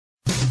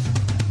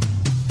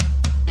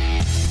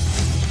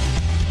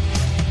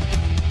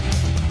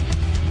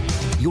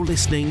You're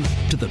listening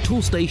to the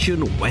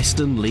Toolstation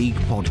Western League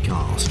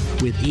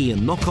podcast with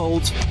Ian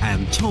Knockholt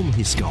and Tom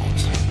Hiscott.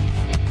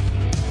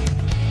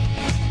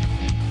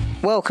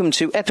 Welcome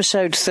to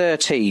episode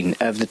 13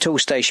 of the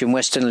Toolstation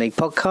Western League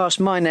podcast.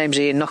 My name's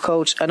Ian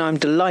Knockholt and I'm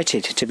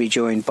delighted to be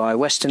joined by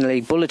Western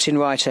League bulletin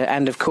writer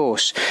and, of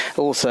course,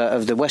 author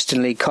of the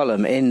Western League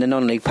column in the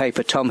non-league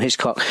paper, Tom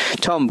Hiscott.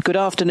 Tom, good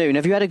afternoon.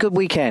 Have you had a good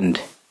weekend?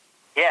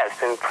 Yeah, it's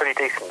been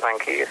pretty decent,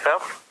 thank you.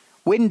 Yourself?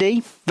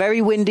 Windy, very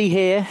windy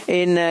here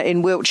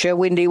in Wiltshire,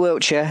 windy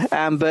Wiltshire,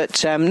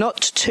 but not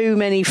too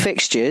many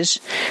fixtures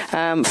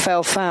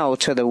fell foul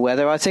to the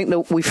weather. I think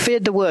that we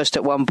feared the worst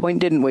at one point,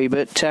 didn't we?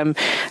 But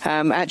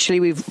actually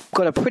we've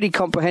got a pretty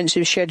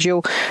comprehensive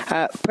schedule,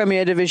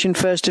 Premier Division,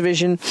 First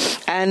Division,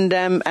 and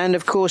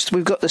of course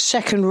we've got the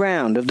second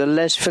round of the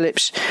Les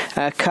Phillips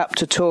Cup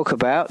to talk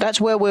about. That's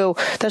where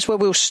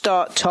we'll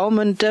start, Tom.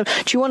 And do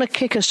you want to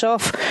kick us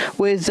off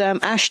with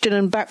Ashton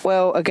and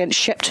Backwell against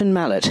Shepton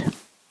Mallet?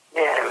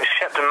 Yeah, it was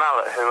Shepton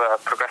Mallet who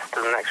progressed to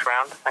the next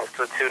round, thanks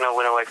to a 2-0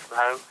 win away from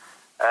home.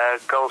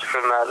 Goals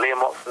from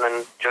Liam Watson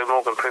and Joe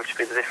Morgan proved to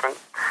be the difference.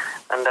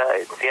 And,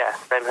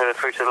 them who are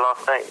through to the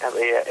last 8 at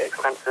the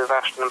expense of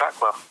Ashton and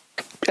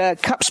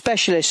Backwell. Cup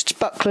specialists,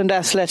 Buckland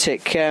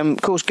Athletic,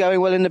 of course,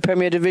 going well in the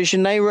Premier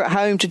Division. They were at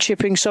home to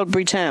Chipping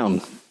Sodbury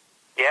Town.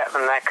 Yeah,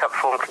 and their cup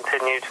form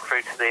continued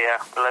through to the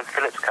Les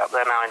Phillips Cup.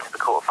 They're now into the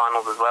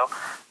quarterfinals as well,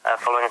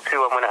 following a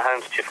 2-1 win at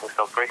home to Chipping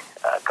Sodbury.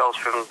 Goals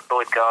from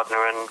Lloyd Gardner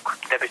and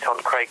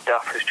debutant Craig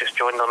Duff, who's just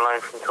joined on loan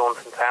from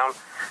Taunton Town,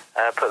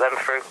 put them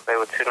through. They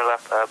were 2-0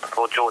 up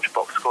before George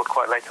Box scored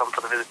quite late on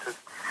for the visitors,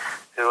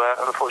 who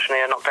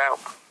unfortunately are knocked out.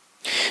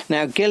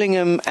 Now,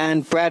 Gillingham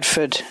and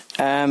Bradford,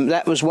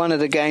 that was one of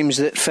the games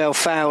that fell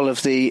foul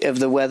of the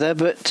weather,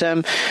 but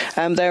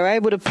they were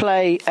able to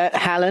play at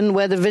Hallen,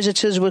 where the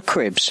visitors were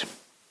Cribbs.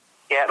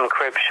 Yeah, and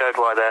Cribbs showed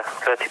why they're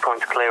 30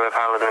 points clear of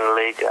Hallen in the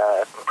league.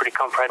 Pretty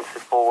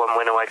comprehensive 4-1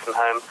 win away from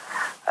home.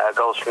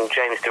 Goals from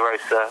James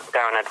DeRosa,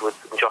 Darren Edwards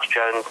and Josh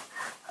Jones,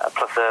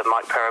 plus a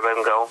Mike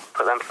Perrobone goal,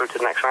 put them through to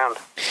the next round.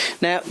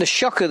 Now, the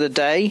shock of the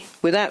day,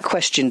 without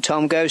question,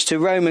 Tom, goes to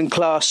Roman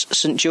Class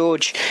St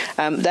George.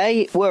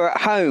 They were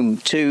at home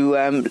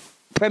to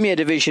Premier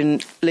Division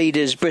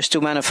leaders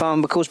Bristol Manor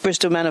Farm, because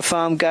Bristol Manor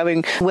Farm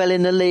going well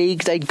in the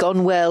league. They'd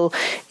gone well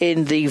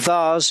in the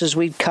Vars, as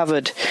we'd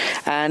covered.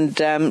 And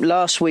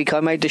last week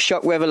I made the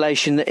shock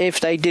revelation that if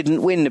they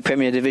didn't win the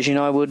Premier Division,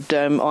 I would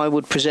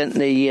present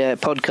the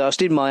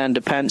podcast in my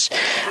underpants.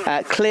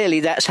 Clearly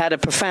that's had a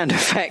profound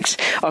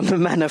effect on the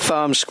Manor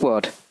Farm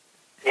squad.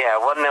 Yeah,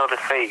 1-0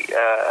 defeat,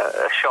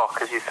 a shock,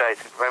 as you say,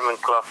 to Roman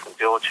Class St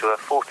George, who are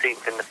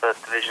 14th in the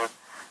First Division.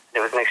 It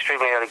was an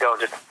extremely early goal,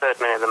 just the third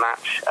minute of the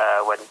match,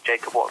 when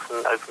Jacob Watson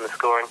opened the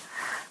scoring,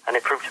 and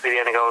it proved to be the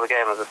only goal of the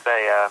game. As I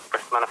say,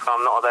 Bristol Manor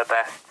Farm not at their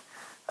best,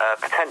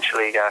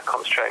 potentially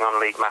concentrating on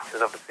league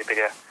matters. Obviously,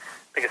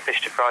 bigger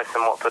fish to fry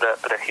somewhat, but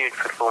a huge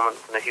performance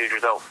and a huge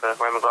result for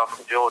Roman Class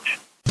St George.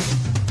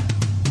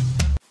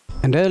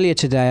 And earlier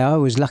today I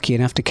was lucky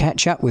enough to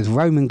catch up with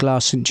Roman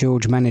Glass St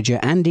George manager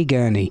Andy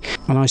Gurney,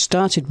 and I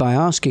started by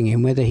asking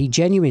him whether he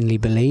genuinely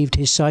believed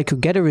his side could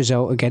get a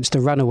result against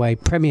the runaway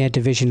Premier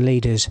Division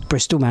leaders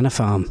Bristol Manor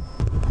Farm.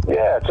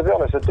 Yeah, to be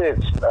honest, I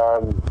did. At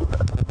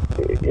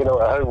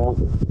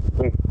home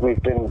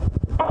we've been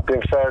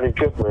fairly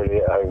good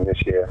really at home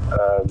this year,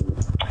 and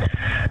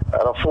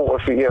I thought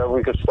if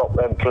we could stop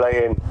them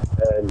playing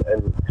and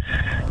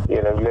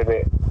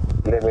limit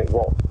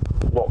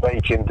what they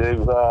can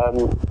do.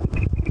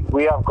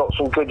 We have got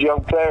some good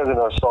young players in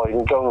our side,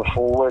 and going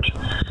forward,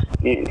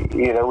 we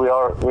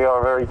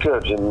are very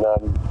good. And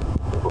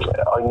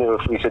I knew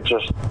if we could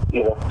just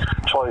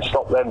try and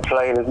stop them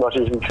playing as much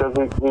as we could,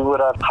 we would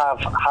have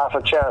half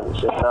a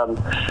chance. And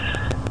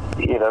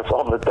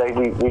on the day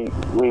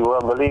we were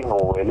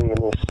unbelievable really, and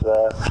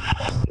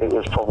it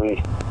was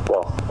probably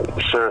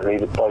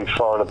certainly by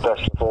far the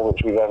best performance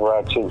we've ever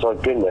had since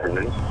I've been there.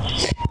 Really.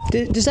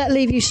 Does that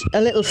leave you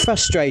a little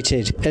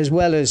frustrated as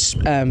well as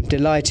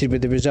delighted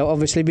with the result,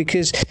 obviously,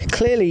 because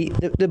clearly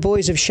the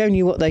boys have shown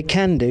you what they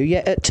can do,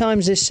 yet at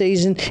times this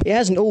season it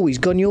hasn't always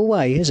gone your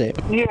way, has it?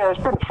 Yeah,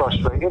 it's been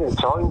frustrating at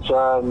times,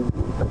 and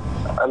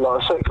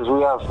like I say, because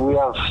we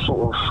have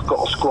sort of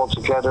got a squad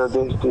together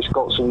that's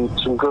got some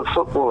good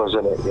footballers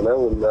in it,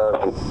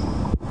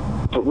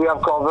 but we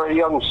have got a very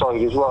young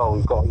side as well.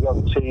 We've got a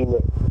young team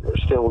that are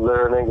still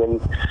learning,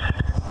 and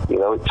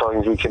at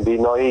times we can be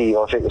naive.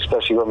 I think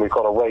especially when we've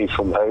gone away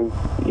from home,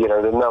 they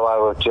know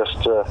how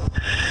just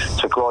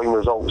to grind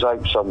results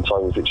out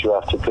sometimes, which you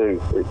have to do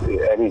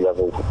at any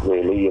level,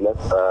 really, and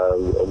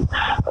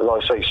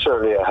like I say,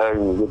 certainly at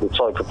home, with the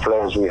type of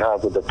players we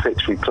have, with the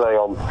pitch we play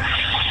on,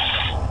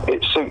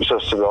 it suits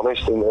us, to be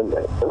honest, and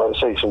like I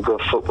say, some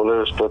good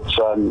footballers, but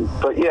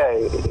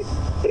yeah,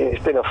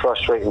 it's been a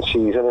frustrating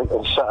season,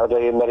 and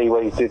Saturday in many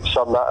ways did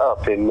sum that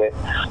up, in that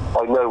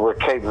I know we're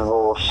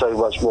capable of so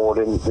much more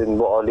than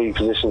what our league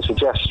position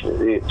suggests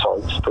really at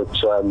times, but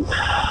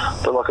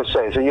like I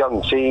say, it's a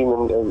young team,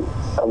 and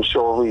I'm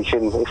sure if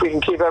we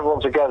can keep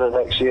everyone together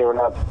next year and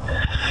have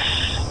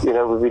you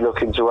know, we'll be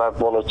looking to add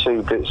one or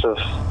two bits of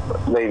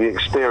maybe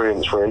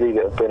experience really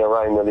that have been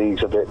around the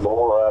leagues a bit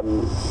more.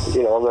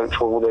 You know, I'm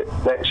hopeful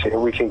that next year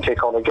we can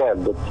kick on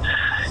again. But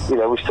you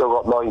know, we've still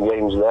got 9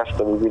 games left,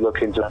 and we'll be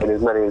looking to win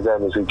as many of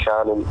them as we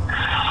can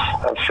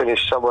and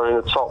finish somewhere in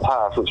the top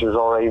half, which was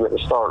our aim at the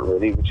start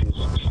really, which is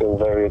still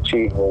very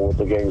achievable with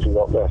the games we've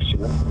got left, you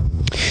know.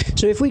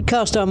 So if we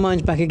cast our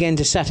minds back again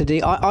to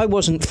Saturday, I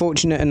wasn't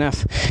fortunate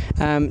enough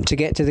to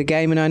get to the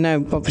game, and I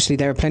know obviously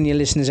there are plenty of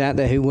listeners out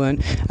there who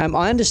weren't.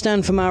 I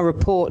understand from our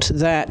report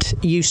that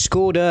you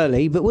scored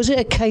early, but was it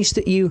a case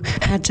that you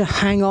had to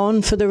hang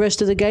on for the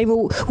rest of the game,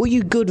 or were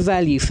you good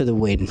value for the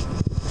win?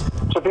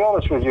 To be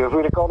honest with you, if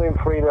we'd have gone in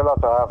 3-0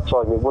 at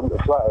half-time, it wouldn't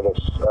have flattered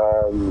us.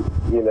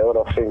 You know,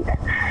 and I think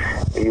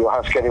you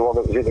ask anyone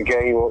that was in the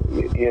game,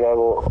 you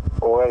know,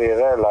 or any of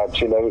their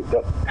lads, you know,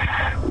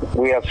 that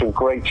we had some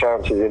great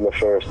chances in the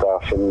first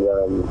half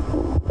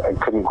and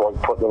couldn't quite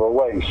put them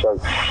away. So,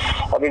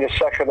 I mean, the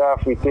second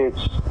half we did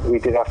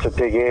have to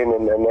dig in,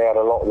 and they had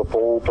a lot of the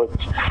ball. But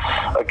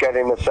again,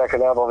 in the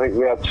second half, I think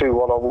we had 2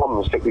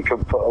 one-on-ones that we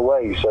couldn't put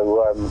away.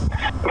 So,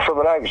 from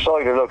an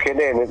outsider looking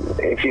in,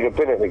 if you'd have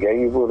been at the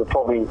game, you would have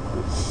probably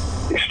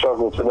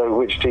struggled to know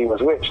which team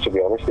was which, to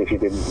be honest, if you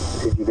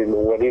didn't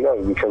already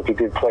know, because we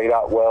did play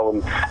that well.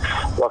 And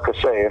like I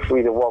say, if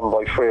we'd have won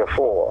by 3 or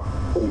 4,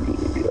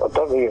 I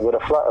don't think it would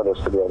have flattered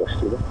us, to be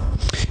honest, you know.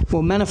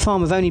 Well, Manor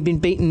Farm have only been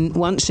beaten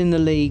once in the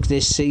league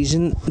this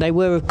season. They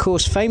were, of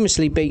course,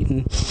 famously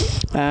beaten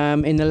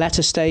in the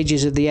latter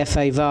stages of the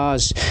FA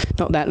Vase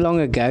not that long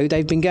ago.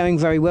 They've been going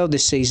very well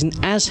this season,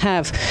 as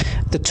have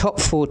the top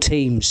 4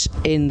 teams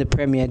in the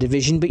Premier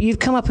Division. But you've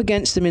come up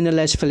against them in the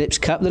Les Phillips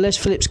Cup. The Les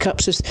Phillips Cup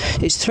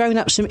it's thrown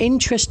up some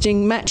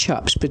interesting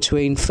matchups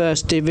between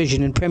First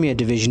Division and Premier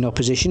Division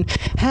opposition.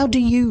 How do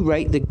you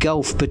rate the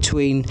gulf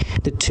between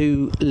the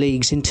two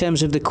leagues in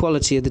terms of the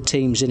quality of the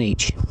teams in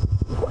each?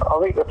 I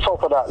think the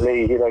top of that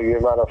league, you know,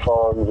 your Manor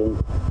Farms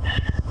and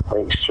I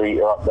think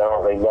Street are up there,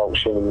 aren't they?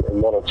 Melksham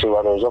and 1 or 2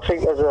 others. I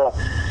think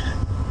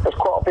there's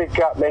quite a big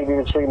gap maybe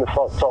between the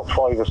top 5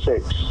 or 6.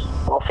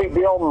 I think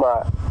beyond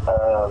that,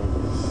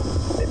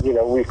 you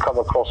know, we've come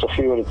across a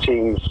few of the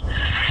teams,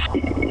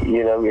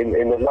 you know,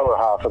 in the lower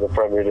half of the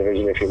Premier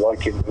Division, if you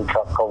like, in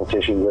cup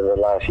competitions in the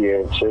last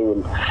year or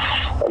 2,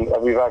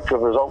 and we've had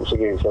good results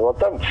against them. I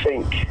don't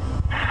think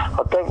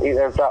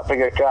there's that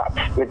big a gap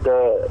with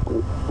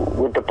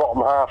the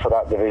bottom half of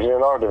that division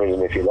and our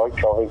division, if you like.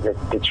 I think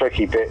the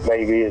tricky bit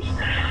maybe is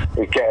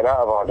getting out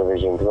of our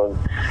division, because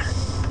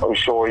I'm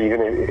sure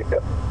even if,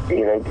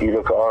 you know, you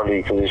look at our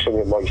league position,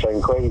 it might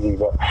sound crazy,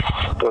 but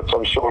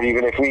I'm sure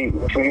even if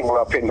we were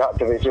up in that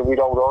division, we'd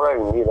hold our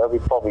own. You know,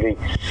 we'd probably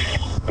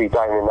be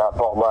down in that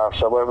bottom half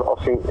somewhere, but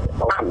I think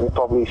we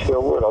probably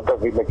still would. I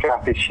don't think the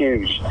gap is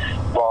huge,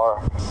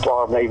 bar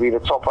maybe the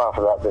top half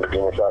of that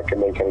division, if that can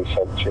make any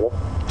sense, you know.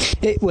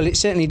 It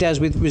certainly does,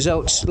 with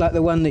results like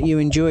the one that you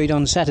enjoyed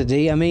on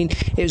Saturday. I mean,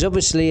 it was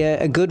obviously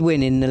a good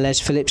win in the Les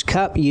Phillips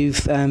Cup.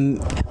 You've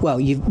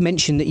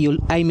mentioned that you're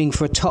aiming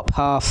for a top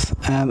half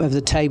of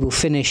the table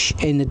finish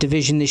in the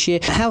division this year.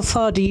 How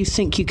far do you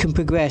think you can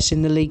progress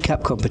in the League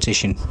Cup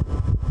competition?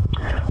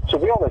 To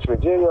be honest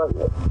with you,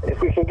 if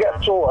we can get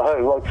a draw at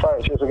home, I'd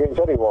fancy us against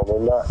anyone,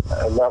 and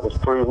that was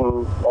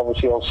proven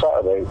obviously on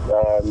Saturday.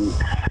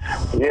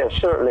 Yeah,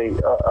 certainly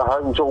a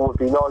home draw would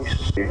be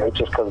nice. You know,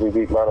 just because we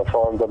beat Manor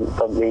Farm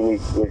doesn't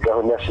mean we go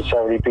and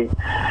necessarily beat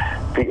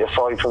a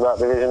side from that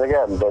division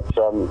again. But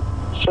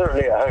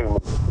certainly at home,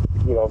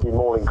 you know, I'd be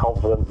more than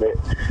confident that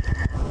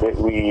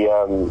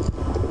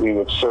we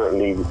would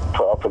certainly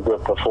put up a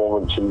good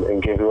performance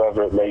and give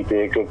whoever it may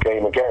be a good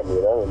game again,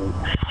 you know. And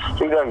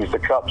who knows, the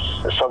Cup's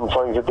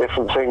sometimes a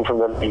different thing from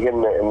the league,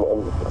 isn't it?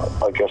 And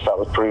I guess that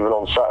was proven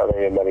on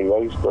Saturday in many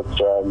ways. But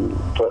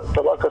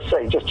like I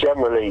say, just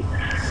generally,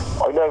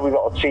 I know we've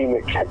got a team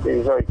that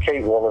is very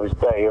capable of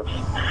its day of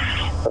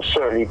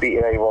certainly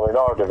beating anyone in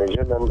our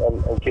division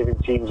and giving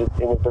teams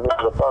in a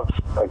division above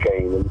a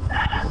game. And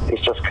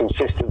it's just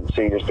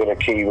consistency that's been a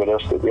key with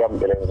us that we haven't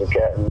been able to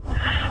get. And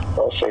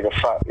I'll say the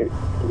fact that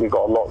we've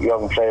got a lot of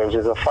young players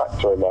is a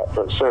factor in that.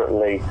 But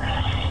certainly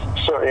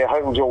a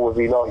home draw would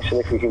be nice, and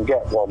if we can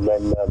get one,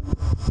 then I'd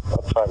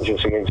fancy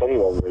us against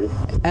anyone, really.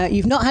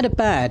 You've not had a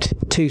bad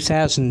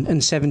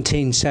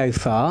 2017 so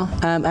far,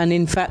 and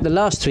in fact the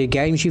last 3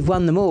 games you've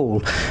won them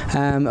all,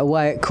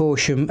 away at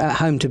Corsham, at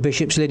home to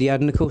Bishop's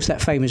Lydiard, and of course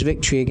that famous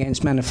victory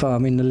against Manor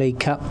Farm in the League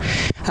Cup.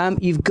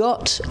 You've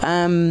got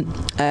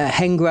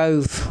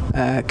Hengrove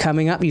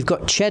coming up, you've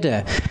got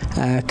Cheddar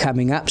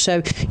coming up,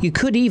 so you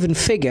could even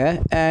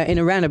figure in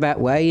a roundabout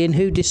way in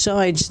who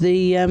decides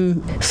the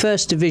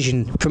First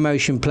Division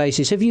promotion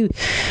places. Have you,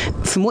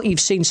 from what you've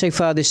seen so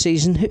far this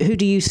season, who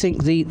do you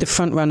think the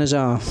front runners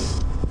are?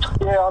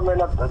 Yeah, I mean,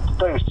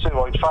 those 2,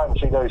 I'd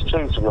fancy those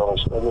 2, to be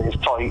honest. I mean, it's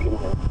tight, and,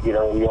 you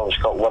know, you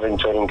obviously got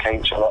Wellington and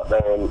Cambridgeshire up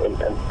there and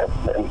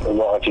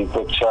what have you,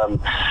 but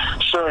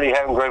certainly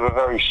Hengrove are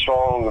very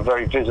strong,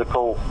 very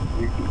physical,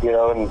 you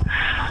know, and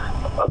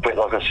a bit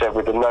like I said,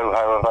 with the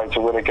know-how of how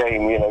to win a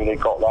game, you know, they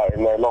got that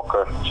in their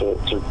locker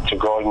to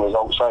grind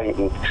results out,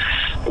 and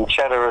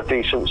Cheddar are a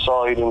decent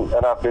side and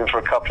have been for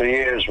a couple of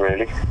years,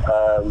 really.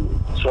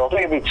 So I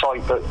think it'd be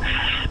tight, but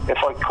if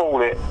I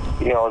call it,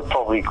 I'd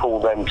probably call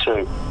them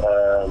too.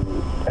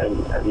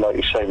 And like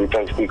you say,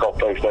 we got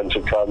both them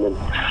to come, and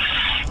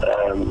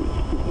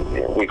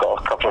we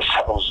got a couple of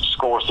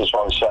scores to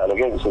try and settle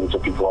against them, to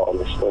be quite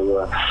honest.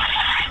 So,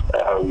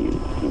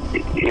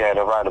 in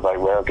a roundabout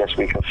way, I guess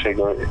we can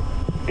figure it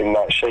in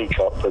that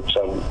shake-up. But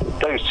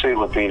those two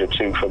would be the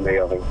two for me,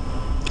 I think.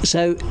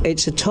 So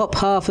it's a top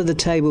half of the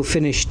table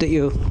finish that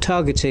you're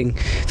targeting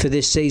for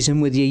this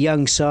season with your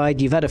young side.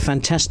 You've had a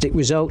fantastic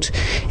result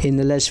in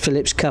the Les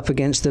Phillips Cup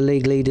against the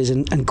league leaders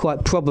and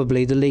quite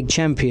probably the league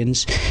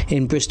champions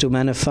in Bristol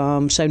Manor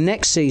Farm. So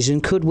next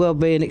season could well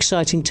be an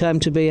exciting time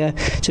to be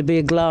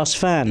a Glass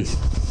fan.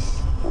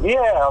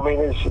 Yeah, I mean,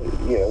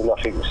 it's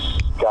nothing's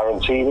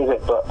guaranteed, is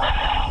it? But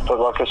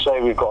like I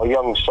say, we've got a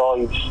young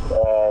side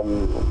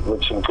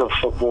with some good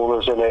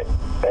footballers in it,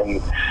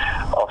 and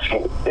I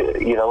think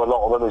a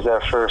lot of them is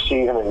their first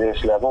season at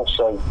this level,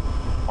 so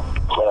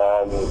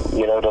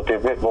there'll be a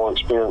bit more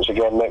experience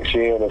again next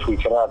year, and if we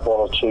can add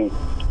one or two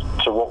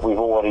to what we've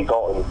already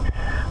got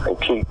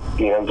and keep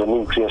the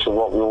nucleus of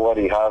what we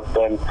already have,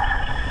 then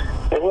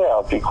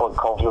I'd be quite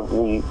confident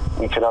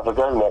we could have a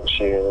go next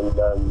year and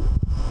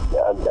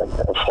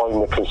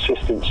find the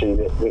consistency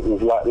that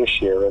we've lacked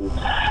this year. And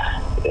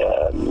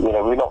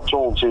we're not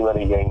drawn too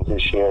many games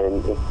this year,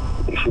 and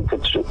if we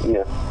could,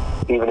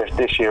 even if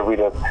this year we'd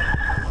have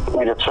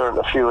turned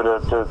a few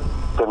of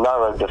the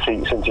narrow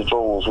defeats into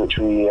draws, which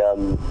we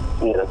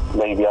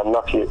maybe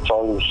unlucky at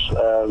times,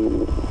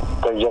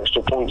 those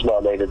extra points might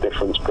have made a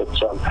difference.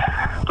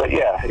 But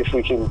yeah, if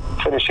we can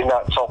finish in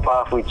that top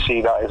half, we'd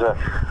see that as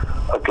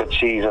a good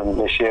season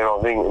this year, I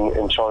think,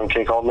 and try and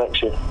kick on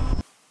next year.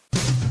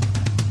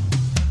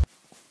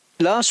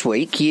 Last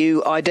week,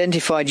 you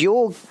identified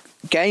your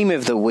game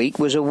of the week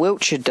was a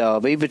Wiltshire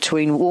derby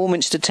between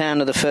Warminster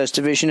Town of the First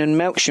Division and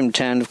Melksham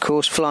Town, of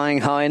course, flying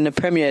high in the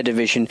Premier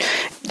Division.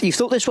 You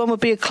thought this one would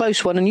be a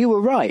close one, and you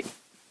were right.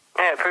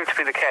 Yeah, it proved to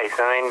be the case.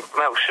 I mean,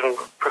 Melksham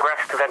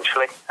progressed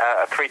eventually,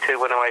 a 3-2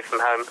 win away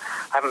from home.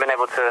 I haven't been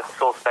able to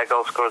source their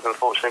goal scorers,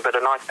 unfortunately,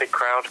 but a nice big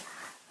crowd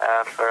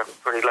for a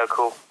pretty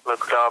local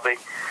derby.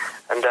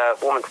 And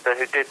Warminster,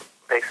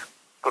 they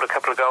scored a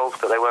couple of goals,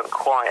 but they weren't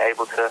quite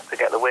able to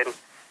get the win.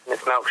 And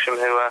it's Melksham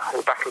who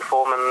are back in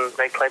form, and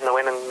they claim the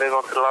win and move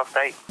on to the last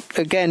 8.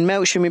 Again,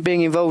 Melksham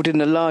being involved in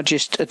the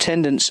largest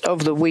attendance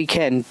of the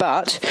weekend,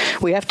 but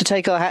we have to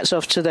take our hats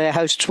off to their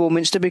hosts,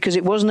 Warminster, because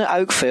it wasn't at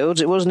Oakfields,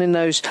 it wasn't in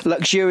those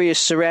luxurious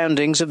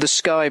surroundings of the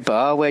Sky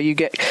Bar where you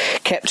get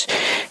kept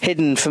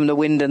hidden from the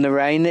wind and the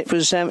rain. It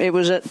was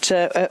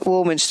at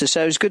Warminster,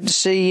 so it was good to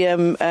see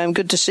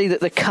that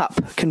the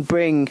Cup can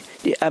bring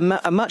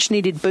a much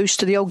needed boost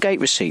to the old gate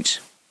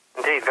receipts.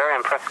 Indeed, very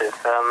impressive.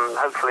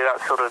 Hopefully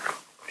that sort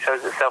of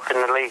shows itself in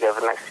the league over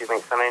the next few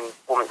weeks. I mean,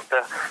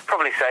 Warminster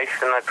probably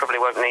safe, and they probably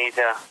won't need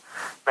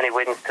many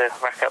wins to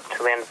rack up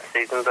to the end of the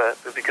season, but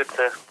it would be good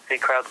to see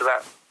crowds of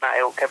that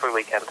ilk every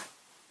weekend.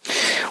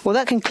 Well,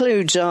 that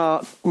concludes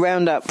our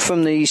roundup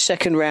from the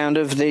second round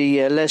of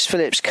the Les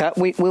Phillips Cup.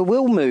 We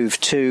will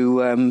move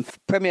to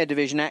Premier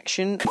Division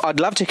action. I'd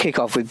love to kick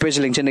off with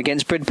Brislington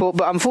against Bridport,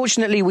 but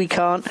unfortunately we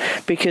can't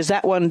because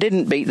that one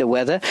didn't beat the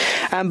weather.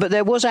 But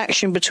there was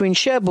action between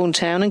Sherborne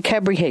Town and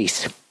Cadbury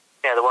Heath.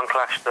 Yeah, the one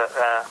clash that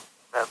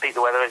beat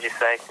the weather, as you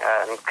say,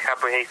 and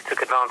Cadbury Heath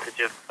took advantage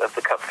of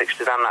the cup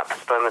fixtures and that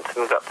postponement to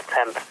move up to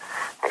 10th,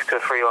 thanks to a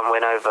 3-1 win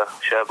over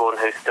Sherborne,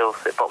 who still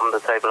sit bottom of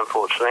the table,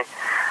 unfortunately.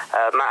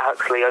 Matt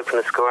Huxley opened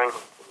the scoring,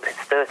 his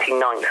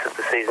 39th of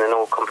the season in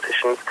all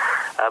competitions,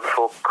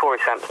 before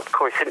Corey Simpson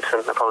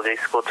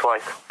scored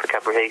twice for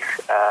Cadbury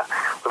Heath,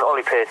 with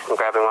Ollie Pearson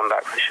grabbing one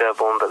back for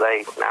Sherborne, but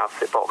they now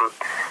sit bottom,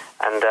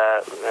 and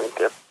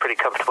a pretty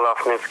comfortable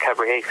afternoon for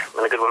Cadbury Heath,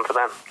 and a good one for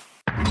them.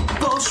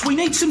 Boss, we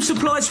need some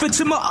supplies for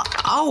tomorrow.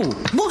 Oh,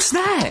 what's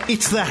that?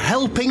 It's the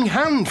Helping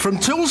Hand from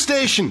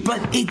Toolstation.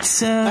 But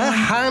it's, A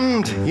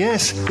hand,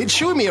 yes. It's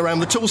showing me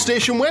around the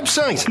Toolstation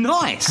website.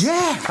 Nice.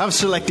 Yeah, I've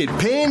selected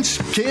paints,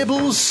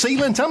 cables,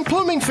 sealant and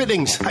plumbing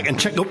fittings. I can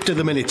check up to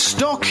the minute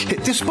stock,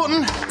 hit this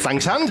button,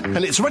 thanks hand,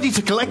 and it's ready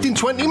to collect in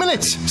 20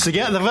 minutes. So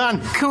get the van.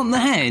 Can't the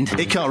hand?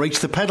 It can't reach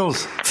the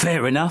pedals.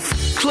 Fair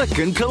enough. Click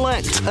and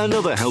collect.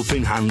 Another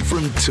Helping Hand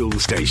from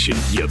Toolstation.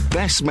 Your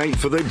best mate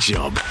for the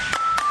job.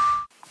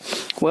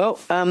 Well,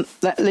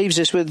 that leaves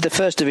us with the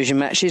First Division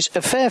matches.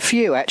 A fair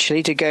few,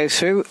 actually, to go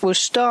through. We'll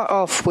start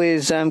off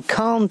with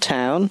Calne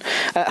Town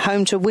at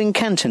home to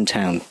Wincanton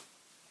Town.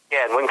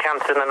 Yeah, and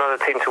Wincanton,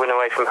 another team to win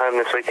away from home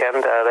this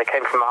weekend. They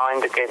came from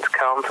behind against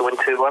Calne to win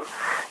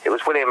 2-1. It was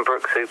William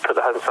Brooks who put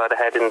the home side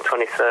ahead in the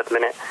 23rd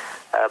minute,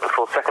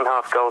 before second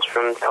half goals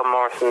from Tom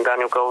Morris and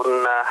Daniel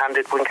Golden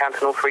handed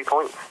Wincanton all 3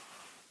 points.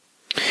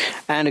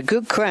 And a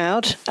good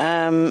crowd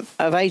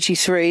of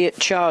 83 at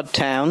Chard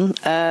Town.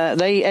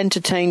 They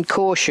entertained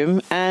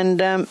Corsham, and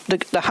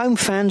the home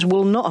fans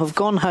will not have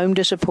gone home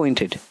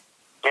disappointed.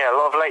 Yeah, Yeah, a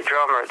lot of late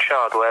drama at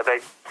Chard where they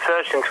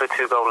surged into a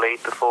 2-goal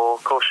lead before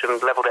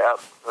Corsham levelled it up,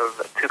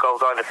 2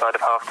 goals either side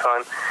of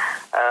half-time.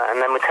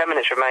 And then with 10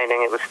 minutes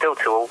remaining, it was still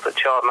 2-2, but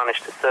Chard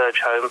managed to surge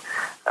home,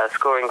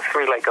 scoring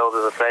 3 late goals,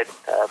 as I said,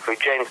 through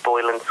James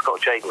Boylan,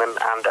 Scott Jakeman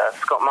and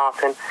Scott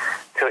Martin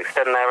to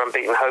extend their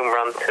unbeaten home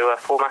run to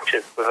 4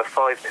 matches with a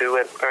 5-2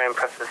 win. Very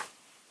impressive.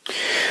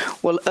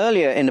 Well,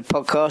 earlier in the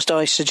podcast,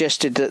 I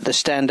suggested that the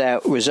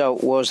standout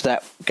result was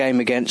that game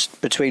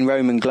between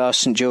Roman Glass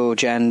St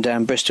George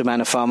and Bristol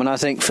Manor Farm, and I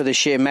think for the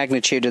sheer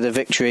magnitude of the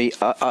victory,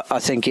 I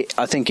think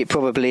it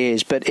probably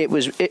is. But it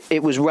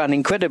was run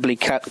incredibly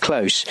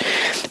close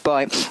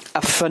by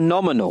a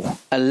phenomenal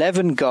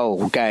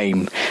 11-goal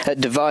game at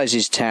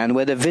Devizes Town,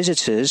 where the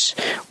visitors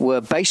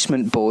were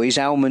Basement Boys,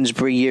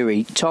 Almondsbury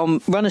Uri.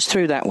 Tom, run us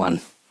through that one.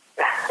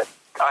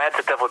 I had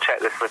to double check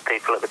this with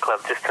people at the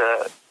club just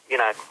to,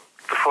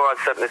 before I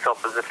sent this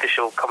off as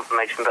official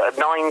confirmation, but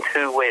a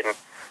 9-2 win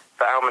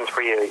for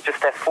Almondsbury Uri,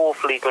 just their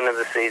 4th league win of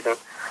the season,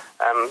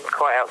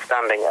 quite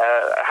outstanding.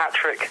 A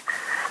hat-trick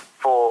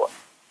for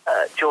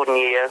Jordan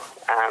Yeo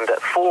and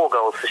 4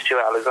 goals for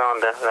Stuart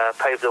Alexander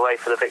paved the way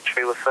for the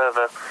victory with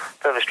further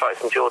strikes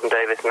from Jordan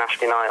Davis and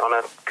Ashley Knight on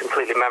a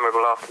completely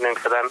memorable afternoon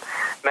for them.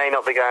 May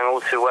not be going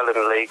all too well in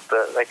the league,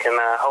 but they can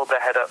hold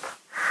their head up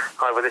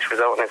high with this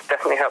result, and it's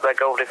definitely helped their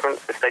goal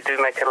difference. If they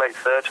do make a late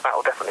surge, that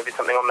will definitely be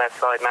something on their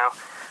side now.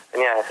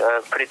 And yeah, it's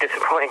a pretty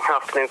disappointing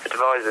afternoon for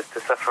Devizes to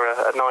suffer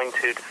a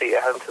 9-2 defeat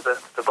at home to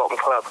the bottom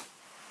club.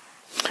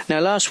 Now,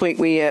 last week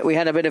we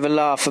had a bit of a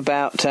laugh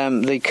about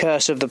the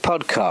curse of the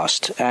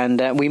podcast,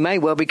 and we may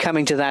well be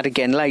coming to that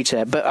again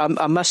later. But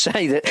I must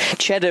say that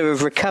Cheddar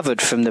have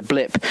recovered from the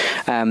blip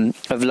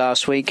of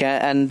last week,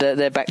 and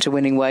they're back to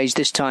winning ways,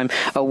 this time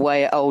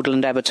away at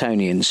Oldland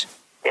Abertonians.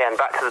 Yeah, and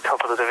back to the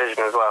top of the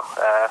division as well.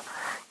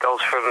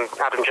 Goals from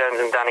Adam Jones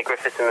and Danny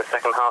Griffiths in the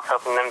second half,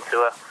 helping them to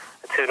a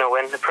 2-0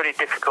 win. A pretty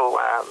difficult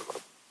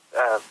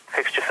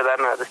fixture for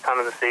them at this time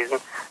of the season,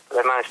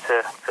 but they managed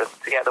to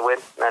get the win.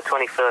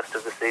 21st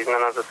of the season,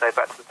 and as I say,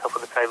 back to the top of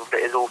the table, but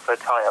it is also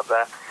tight up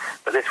there.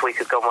 But this week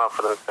has gone well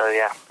for them, so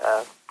yeah,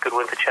 good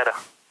win for Cheddar.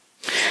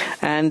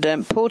 And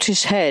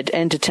Portishead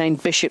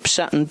entertained Bishop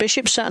Sutton.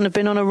 Bishop Sutton have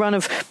been on a run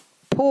of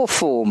poor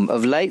form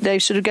of late. They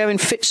sort of go in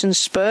fits and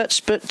spurts,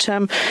 but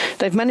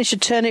they've managed to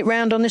turn it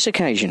round on this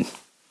occasion.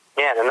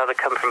 Yeah, another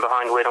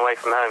come-from-behind win away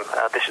from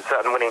home. Bishop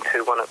Sutton winning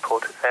 2-1 at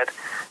Portishead.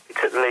 He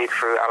took the lead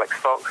through Alex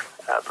Fox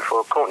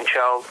before Courtney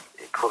Charles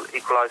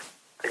equalised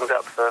things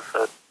up for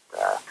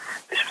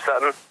Bishop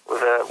Sutton,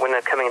 with a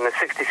winner coming in the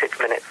 66th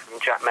minute from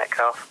Jack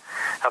Metcalf,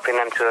 helping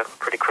them to a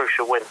pretty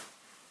crucial win.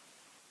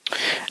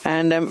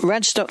 And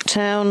Radstock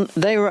Town,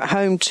 they were at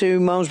home to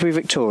Malmesbury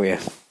Victoria.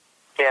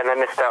 Yeah, and they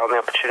missed out on the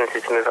opportunity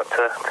to move up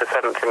to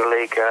 7th in the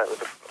league. It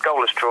was a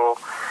goalless draw.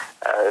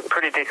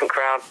 Pretty decent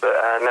crowd, but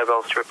no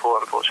goals to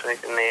report, unfortunately,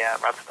 in the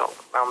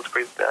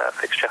Radstock-Malmesbury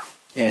fixture.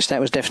 Yes,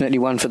 that was definitely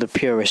one for the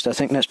purist. I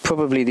think that's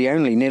probably the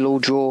only 0-0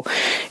 draw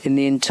in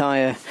the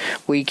entire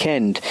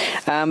weekend.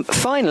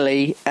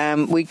 Finally,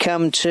 we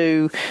come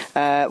to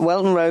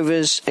Welton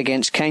Rovers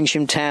against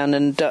Keynsham Town,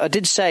 and I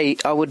did say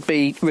I would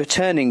be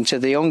returning to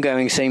the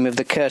ongoing theme of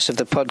the curse of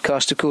the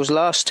podcast. Of course,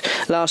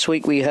 last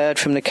week we heard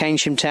from the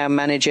Keynsham Town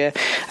manager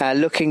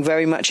looking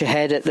very much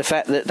ahead at the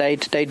fact that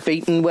they'd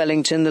beaten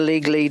Wellington, the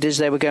league leaders.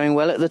 They were going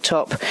well at the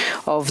top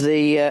of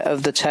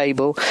the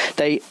table.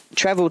 They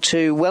travelled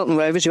to Welton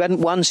Rovers, who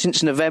hadn't won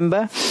since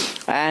November,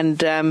 and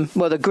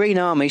the Green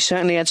Army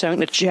certainly had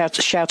something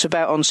to shout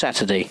about on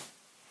Saturday.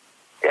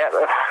 Yeah,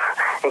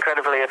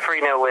 incredibly a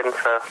 3-0 win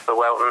for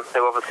Welton,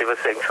 who obviously were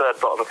sitting third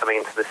bottom coming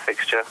into this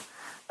fixture.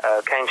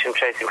 Keynsham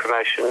chasing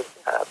promotion,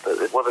 but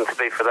it wasn't to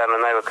be for them,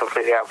 and they were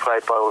completely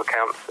outplayed by all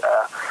accounts.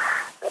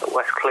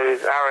 West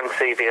Clues, Aaron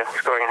Sevia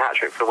scoring a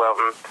hat-trick for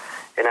Welton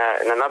in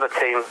another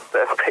team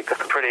that picked up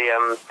a pretty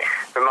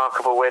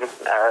remarkable win.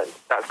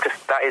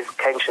 That is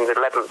Keynsham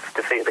 11th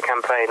defeat of the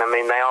campaign. I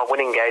mean, they are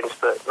winning games,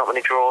 but not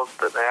many draws,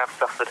 but they have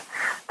suffered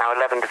now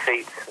 11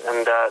 defeats,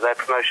 and their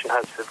promotion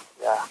hopes have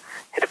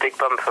hit a big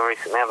bumper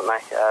recently, haven't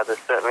they? There's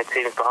certainly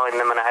teams behind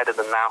them and ahead of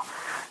them now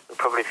who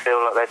probably feel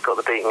like they've got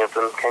the beating of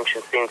them.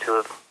 Keynsham seem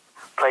to have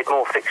played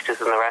more fixtures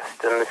than the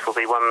rest, and this will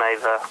be one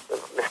they've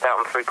missed out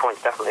on 3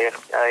 points definitely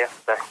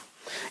yesterday.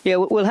 Yeah,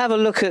 we'll have a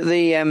look at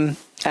the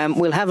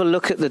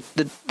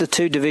the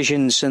two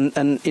divisions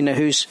and you know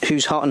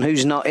who's hot and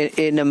who's not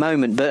in a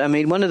moment. But I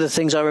mean, one of the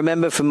things I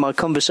remember from my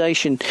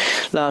conversation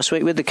last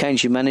week with the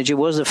Keynsham manager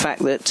was the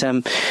fact that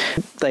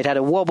they'd had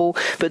a wobble,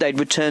 but they'd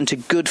returned to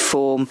good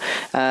form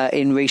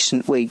in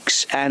recent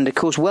weeks. And of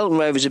course, Welton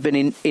Rovers have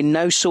been in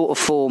no sort of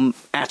form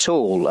at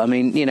all. I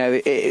mean, you know,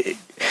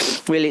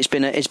 really,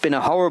 it's been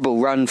a horrible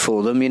run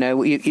for them. You know,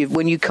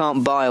 when you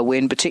can't buy a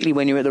win, particularly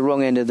when you're at the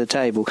wrong end of the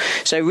table.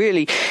 So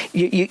really,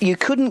 you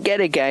couldn't get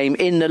a game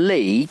in the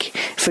league,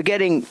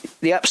 forgetting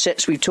the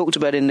upsets we've talked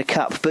about in the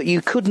cup, but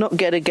you could not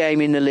get a game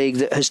in the league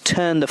that has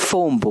turned the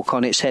form book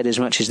on its head as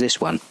much as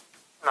this one.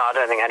 No, I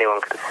don't think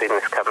anyone could have seen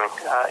this coming.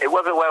 It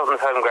was at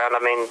Welton's home ground. I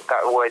mean,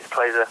 that always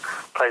plays a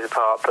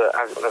part, but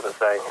as I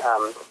say,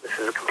 this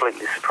is a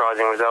completely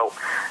surprising result,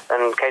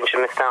 and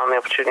Keynsham missed out on the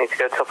opportunity to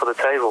go top of the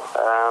table.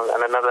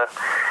 And another,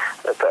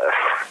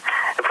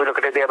 if we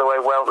look at it the other way,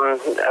 Welton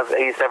have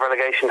eased their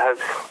relegation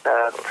hopes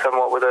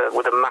somewhat with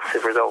a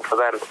massive result for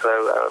them. So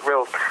a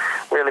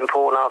real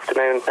important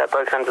afternoon at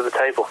both ends of the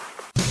table.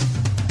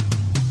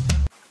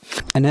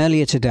 And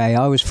earlier today,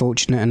 I was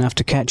fortunate enough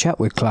to catch up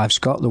with Clive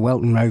Scott, the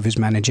Welton Rovers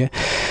manager,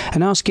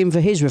 and ask him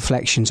for his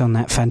reflections on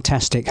that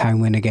fantastic home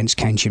win against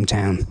Keynsham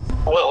Town.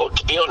 Well,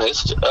 to be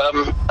honest,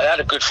 I had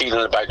a good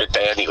feeling about the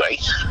day anyway,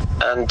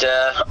 and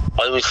I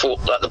always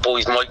thought that the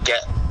boys might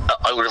get.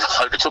 I would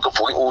have took a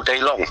point all day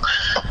long,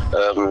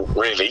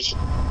 really.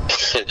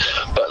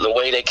 But the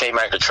way they came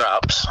out the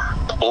traps,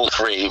 all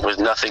three, was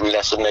nothing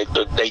less than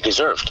they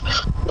deserved.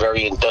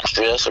 Very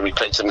industrious, and we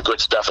played some good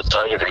stuff at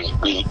times.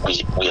 We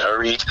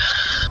hurried.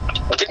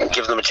 We didn't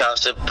give them a chance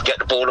to get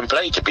the ball and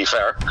play, to be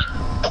fair.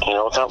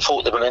 I can't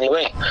fault them in any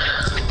way.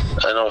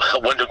 And I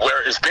wondered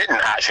where it's been,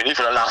 actually,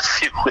 for the last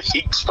few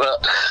weeks,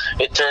 but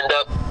it turned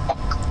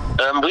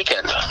up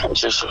weekend,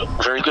 which is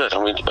very good,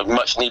 and we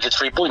much needed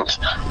 3 points.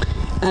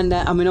 And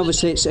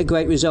obviously it's a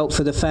great result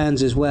for the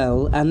fans as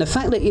well. And the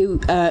fact that you,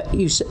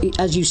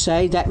 as you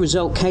say, that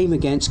result came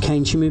against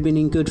Keynsham, who've been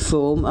in good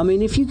form. I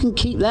mean, if you can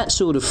keep that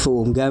sort of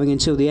form going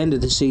until the end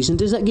of the season,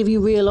 does that give you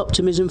real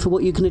optimism for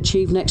what you can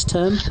achieve next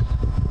term?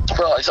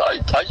 Well,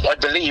 I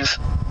believe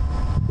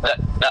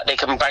that they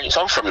can bounce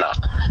on from that.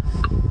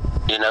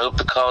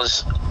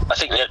 Because I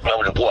think that,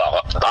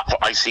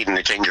 I see in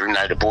the changing room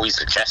now, the boys,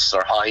 the chests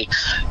are high.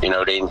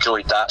 They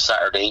enjoyed that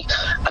Saturday,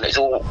 and it's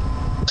all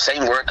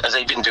same work as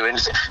they've been doing,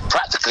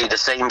 practically the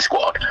same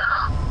squad.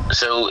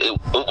 So it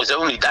was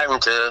only down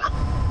to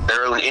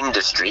their own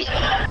industry,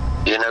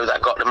 that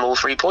got them all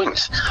 3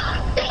 points.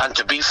 And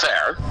to be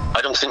fair, I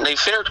don't think they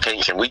feared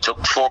Keynsham. We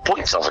took 4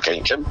 points off of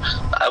Keynsham,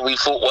 and we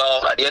thought,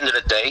 well, at the end of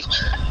the day,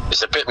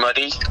 it's a bit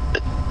muddy.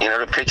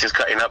 The pitch is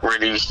cutting up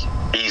really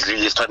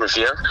easily this time of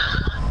year.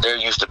 They're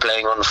used to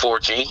playing on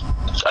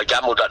 4G. I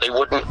gambled that they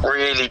wouldn't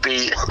really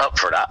be up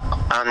for that,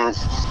 and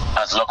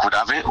as luck would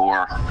have it,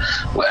 or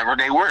whatever,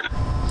 they weren't.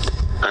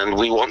 And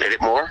we wanted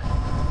it more,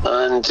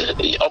 and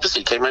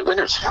obviously came out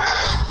winners.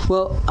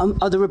 Well,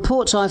 the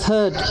reports I've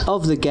heard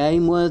of the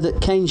game were that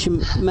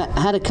Keynsham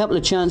had a couple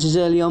of chances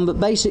early on, but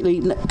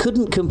basically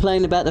couldn't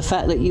complain about the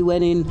fact that you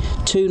went in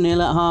 2-0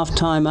 at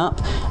half-time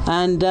up,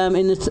 and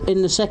in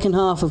the second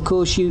half, of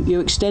course, you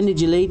extended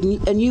your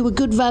lead, and you were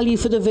good value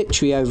for the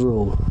victory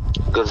overall.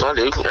 Good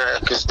value,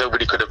 because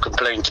nobody could have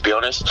complained, to be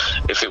honest,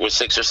 if it was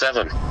 6 or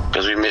 7,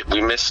 because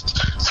we missed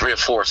 3 or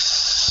 4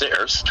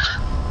 sitters.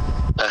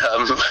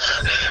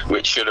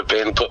 Which should have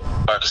been put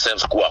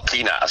ourselves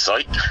clean out of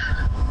sight,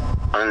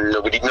 and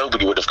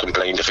nobody would have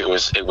complained if it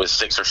was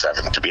 6 or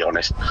 7. To be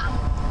honest,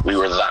 we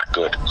were that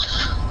good.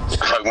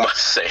 I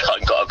must say, I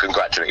got to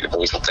congratulate the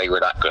boys, but they were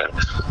that good.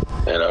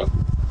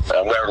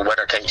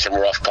 Whether Keynsham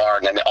were off par,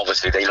 and then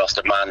obviously they lost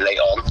a man late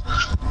on,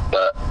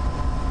 but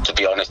to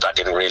be honest, that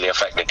didn't really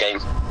affect the game.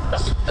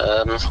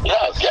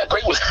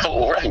 Great result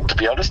all round, to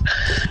be honest.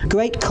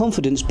 Great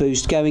confidence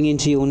boost going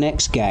into your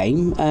next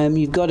game.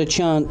 You've got a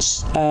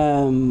chance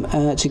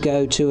to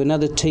go to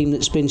another team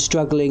that's been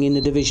struggling in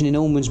the division in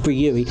Almondsbury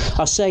Ury.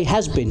 I say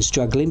has been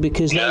struggling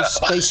because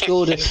they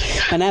scored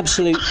an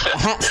absolute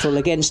hatful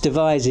against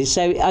Devizes.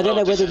 So I don't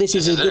know whether this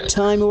is a good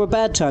time or a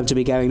bad time to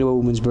be going to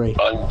Almondsbury.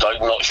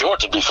 I'm not sure,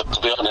 to be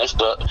honest,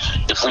 but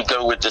if we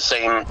go with the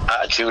same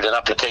attitude and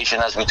application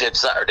as we did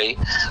Saturday,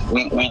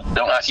 we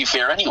don't actually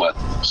fear anyone.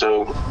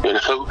 So,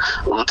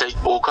 we'll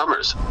take all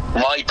comers.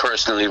 My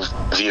personal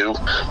view,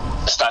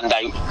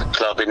 standout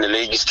club in the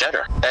league is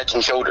Cheddar. Heads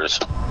and shoulders.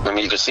 I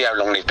mean, you can see how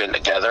long they've been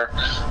together,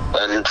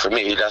 and for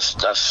me,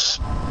 that's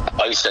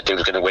I said they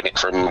were going to win it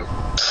from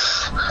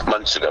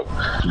months ago.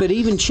 But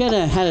even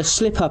Cheddar had a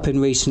slip-up in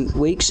recent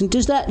weeks, and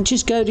does that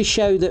just go to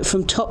show that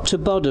from top to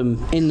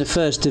bottom in the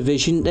first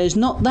division, there's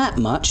not that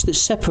much that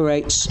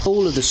separates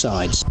all of the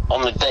sides?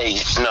 On the day,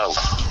 no.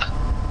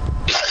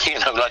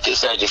 Like I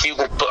said, if you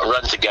can put a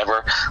run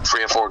together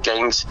 3 or 4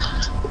 games,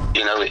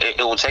 it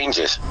all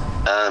changes.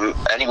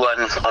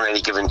 Anyone on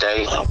any given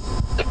day,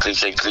 the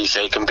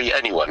cliche can beat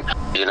anyone,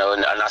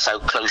 and that's how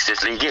close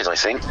this league is, I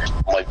think.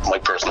 My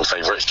personal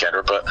favourite is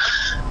Cheddar, but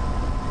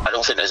I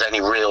don't think there's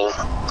any real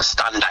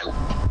standout,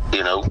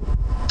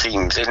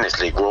 teams in this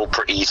league. We're all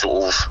pretty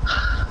sort of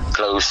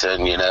close,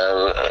 and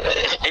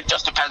it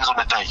just depends on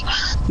the day.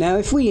 Now,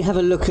 if we have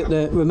a look at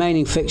the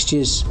remaining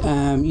fixtures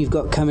you've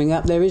got coming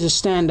up, there is a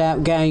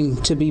standout game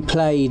to be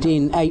played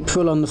in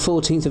April, on the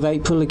 14th of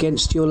April,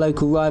 against your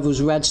local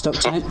rivals Radstock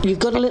Town. You've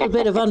got a little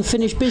bit of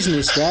unfinished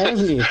business there,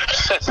 haven't you?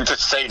 To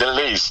say the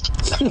least.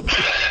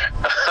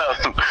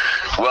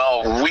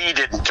 Well, we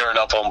didn't turn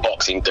up on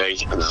Boxing Day,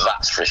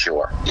 that's for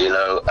sure,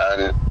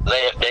 and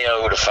they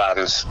owe the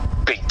fans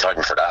big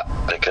time for that,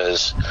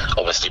 because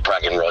obviously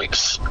bragging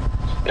rights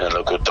in a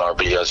local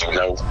derby, as you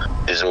know,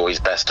 is always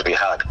best to be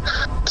had.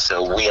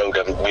 So we owe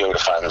the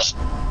fans,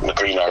 the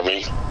Green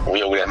Army,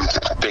 we owe them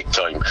big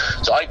time.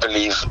 So I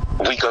believe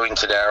we go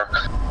into there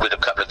with a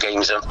couple of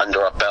games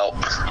under our belt,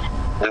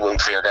 we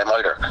won't fear them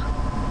either.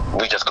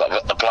 We just got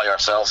to apply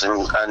ourselves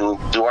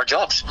and do our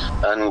jobs,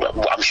 and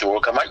I'm sure we'll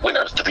come out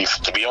winners. To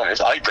be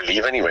honest, I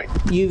believe anyway.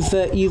 You've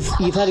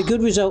had a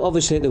good result,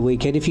 obviously, at the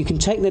weekend. If you can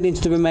take that into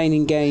the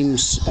remaining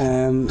games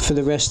for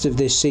the rest of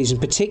this season,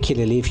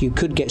 particularly if you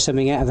could get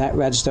something out of that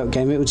Radstock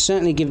game, it would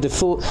certainly give the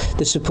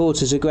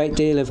supporters a great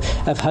deal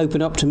of hope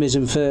and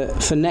optimism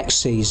for next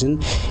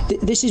season.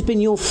 This has been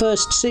your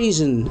first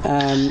season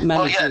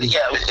managing.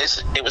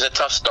 It was a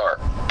tough start.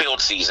 Build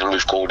season,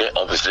 we've called it,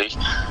 obviously,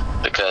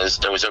 because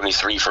there was only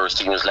 3 first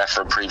teamers left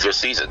from previous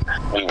season.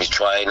 We was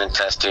trying and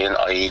testing,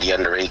 i.e. the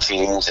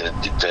under-18s,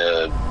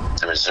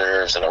 the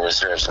reserves and our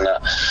reserves and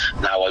that.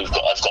 Now I've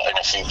got in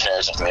a few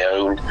players of my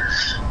own,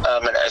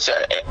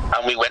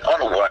 and we went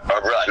on a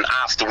run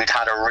after we'd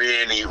had a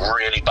really,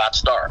 really bad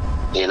start,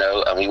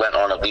 and we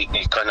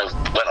kind of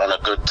went on a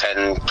good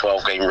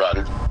 10-12 game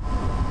run,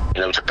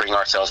 to bring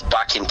ourselves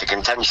back into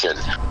contention,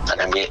 and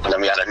then we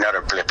had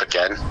another blip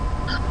again,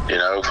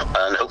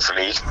 and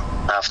hopefully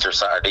after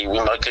Saturday we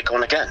might kick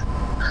on again.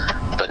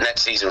 But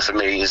next season for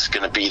me is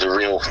going to be the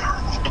real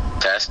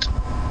test.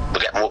 We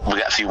get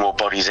a few more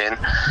bodies in.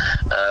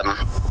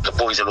 The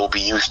boys will all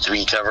be used to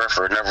each other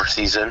for another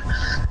season,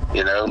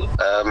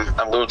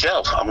 and we'll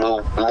gel, and we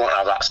won't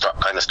have that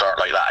start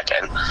like that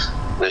again,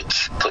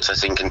 which puts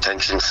us in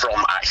contention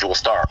from actual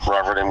start,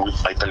 rather than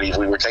I believe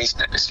we were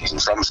tasting it this season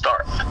from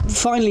start.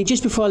 Finally,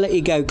 just before I let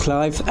you go,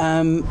 Clive,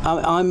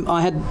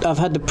 I've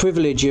had the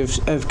privilege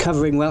of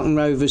covering Welton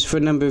Rovers for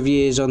a number of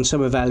years on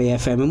Summer Valley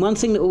FM, and one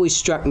thing that always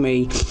struck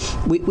me,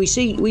 we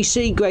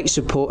see great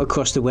support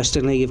across the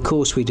Western League, of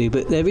course we do,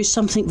 but there is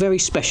something very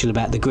special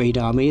about the Green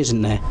Army,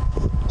 isn't there?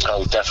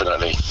 Oh,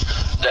 definitely.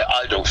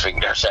 I don't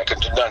think they're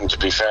second to none, to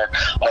be fair.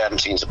 I haven't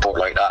seen support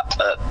like that.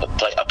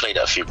 I played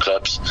at a few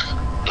clubs,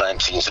 but I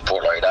haven't seen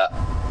support like that.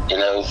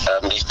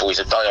 These boys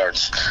are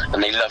diehards,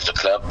 and they love the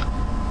club.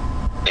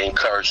 They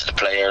encourage the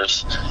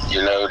players.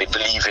 They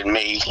believe in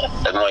me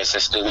and my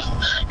assistant.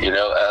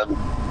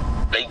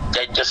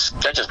 They're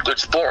just good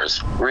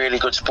supporters, really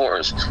good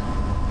supporters.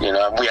 We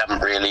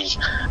haven't really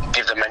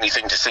given them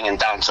anything to sing and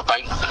dance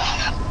about,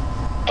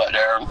 but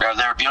they're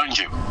there behind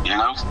you,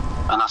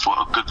 and that's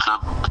what a good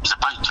club is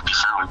about, to be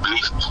fair, I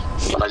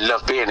believe. And I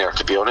love being there,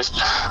 to be honest.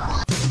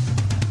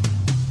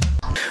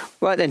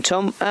 Right then,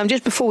 Tom,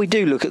 just before we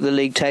do look at the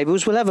league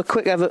tables, we'll have a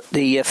quick look at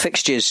the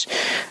fixtures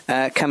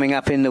coming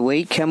up in the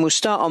week, and we'll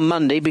start on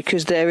Monday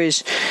because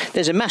there's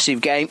a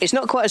massive game. It's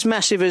not quite as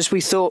massive as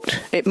we thought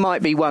it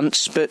might be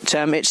once, but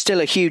it's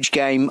still a huge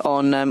game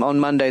on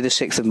Monday the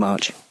 6th of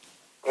March.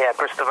 Yeah,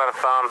 Bristol Manor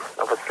Farm,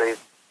 obviously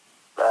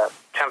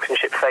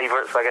championship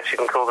favourites, I guess you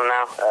can call them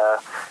now,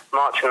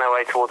 marching their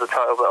way towards the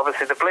title. But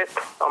obviously the blip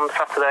on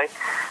Saturday,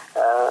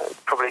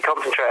 probably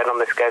concentrating on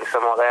this game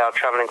somewhat. They are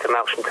travelling to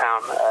Melksham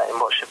Town in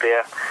what should be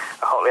a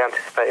hotly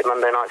anticipated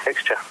Monday night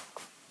fixture.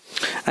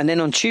 And then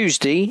on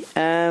Tuesday,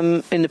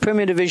 in the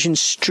Premier Division,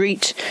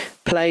 Street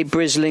play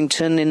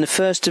Brislington. In the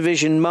First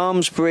Division,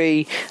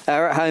 Malmesbury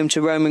are at home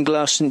to Roman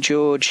Glass St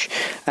George,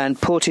 and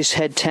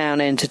Portishead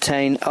Town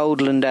entertain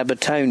Oldland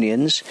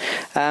Abertonians.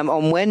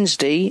 On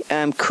Wednesday,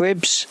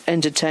 Cribbs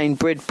entertain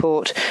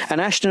Bridport,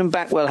 and Ashton and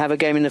Backwell have a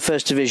game in the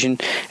First Division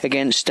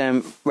against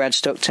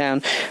Radstock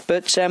Town.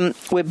 But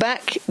we're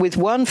back with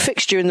one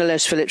fixture in the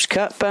Les Phillips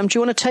Cup. Do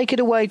you want to take it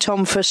away,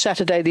 Tom, for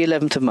Saturday the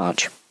 11th of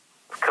March?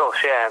 Of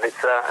course, yeah.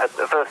 It's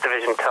a First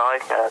Division tie.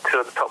 2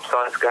 of the top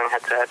sides going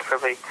head-to-head.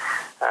 Probably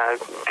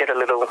get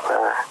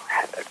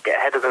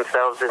ahead of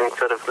themselves in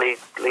sort of league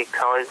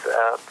ties.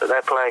 But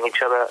they're playing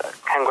each other.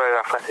 Kengrove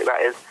Athletic,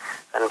 that is,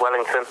 and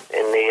Wellington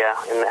in the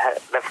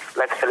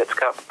Les Phillips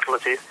Cup.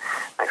 Apologies.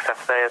 Next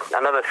Saturday,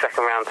 another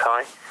second-round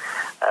tie.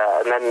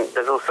 And then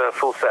there's also a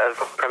full set of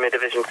Premier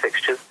Division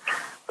fixtures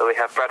where we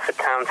have Bradford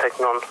Town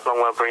taking on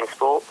Longwell Green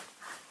Sports,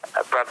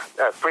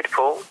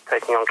 Bridport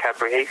taking on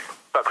Cadbury Heath,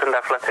 Buckland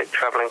Athletic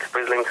travelling to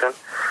Brislington,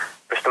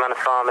 Bristol Manor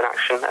Farm in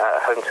action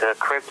home to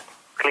Cribbs,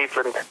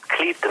 Clevedon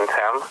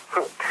Town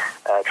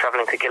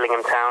travelling to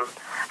Gillingham Town,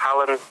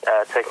 Hallam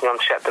taking on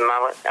Shepton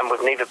Mallet, and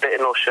with neither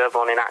Bitton nor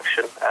Sherborne in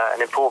action,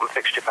 an important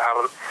fixture for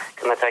Hallam.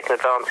 Can they take an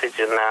advantage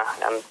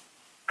and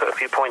put a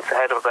few points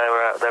ahead of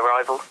their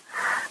rivals?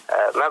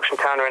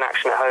 Melksham Town are in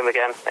action at home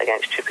again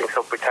against Chipping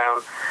Salisbury Town,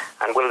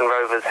 and Willand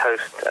Rovers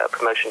host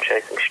promotion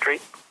chasing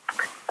Street.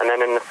 And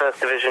then in the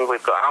First Division,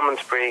 we've got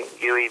Almondsbury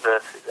UE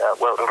versus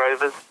Welton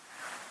Rovers.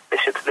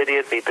 Bishop's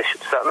Lydiard v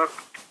Bishop Sutton.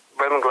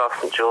 Roman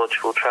Glass St George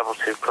will travel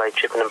to play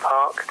Chippenham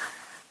Park.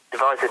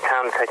 Devizes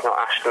Town taking on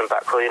Ashton and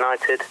Backwell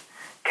United.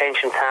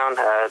 Keynsham Town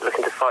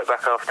looking to fight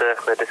back after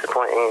the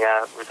disappointing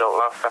result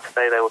last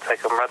Saturday. They will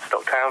take on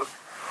Radstock Town.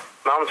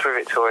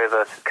 Malmesbury Victoria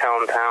versus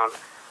Cowan Town.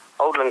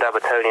 Oldland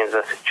Abertonians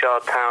versus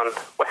Chard Town.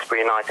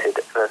 Westbury United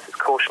versus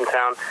Caution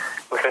Town.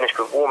 We finish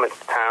with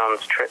Warminster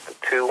Town's trip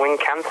to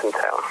Wincanton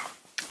Town.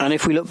 And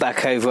if we look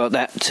back over at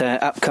that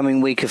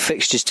upcoming week of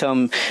fixtures,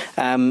 Tom,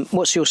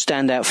 what's your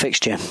standout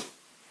fixture?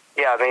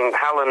 Yeah, I mean,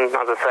 Hallen, as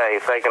I say,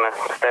 if they're going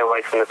to stay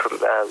away from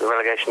the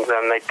relegation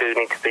zone, they do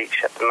need to beat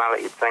Shepton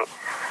Mallet, you'd think.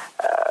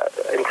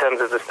 In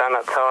terms of the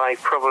stand-up tie,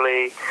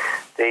 probably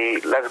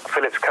the Les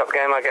Phillips Cup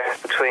game, I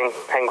guess, between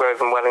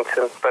Hengrove and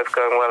Wellington, both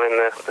going well in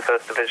the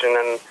First Division,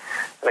 and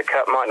the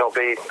Cup might not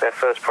be their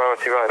first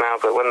priority right now,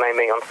 but when they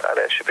meet on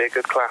Saturday, it should be a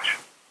good clash.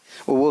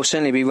 Well, we'll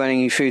certainly be running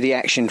you through the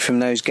action from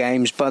those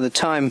games. By the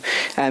time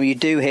you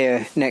do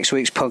hear next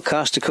week's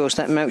podcast, of course,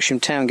 that Melksham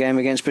Town game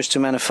against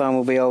Bristol Manor Farm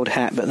will be old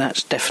hat, but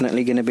that's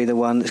definitely going to be the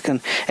one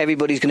that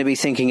everybody's going to be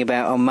thinking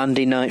about on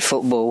Monday Night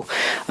Football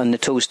on the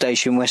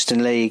Toolstation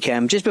Western League.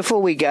 Just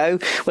before we go,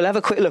 we'll have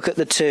a quick look at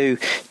the two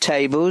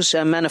tables.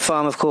 Manor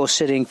Farm, of course,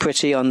 sitting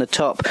pretty on the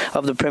top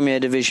of the Premier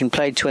Division,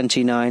 played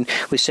 29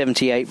 with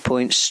 78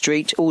 points.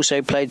 Street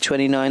also played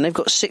 29. They've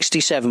got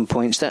 67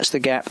 points. That's the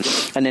gap.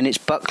 And then it's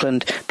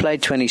Buckland, played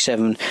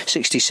 27,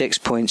 66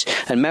 points,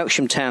 and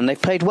Melksham Town,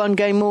 they've played one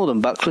game more than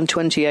Buckland,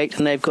 28,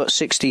 and they've got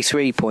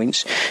 63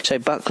 points. So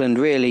Buckland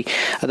really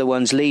are the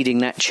ones leading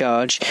that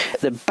charge.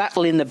 The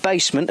battle in the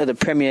basement of the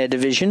Premier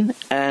Division,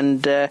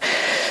 and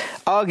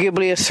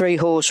arguably a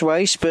three-horse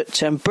race,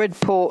 but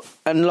Bridport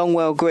and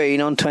Longwell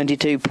Green on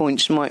 22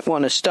 points might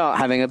want to start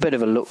having a bit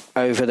of a look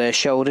over their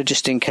shoulder,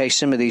 just in case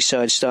some of these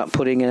sides start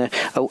putting a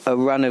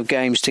run of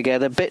games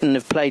together. Bitton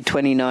have played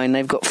 29,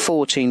 they've got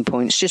 14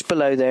 points, just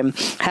below them.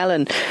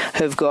 Hallen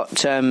have got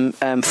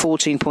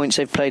 14 points,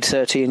 they've played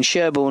 30, and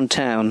Sherborne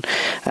Town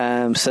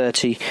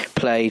 30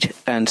 played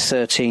and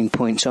 13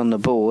 points on the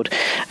board.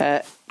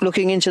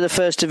 Looking into the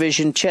First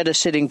Division, Cheddar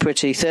sitting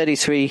pretty,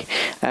 33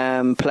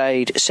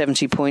 played,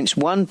 70 points,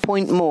 1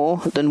 point more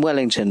than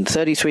Wellington,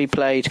 33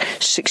 played,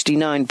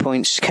 69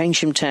 points.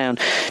 Keynsham Town,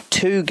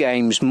 2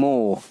 games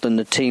more than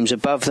the teams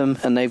above them,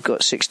 and they've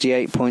got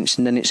 68 points,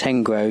 and then it's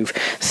Hengrove,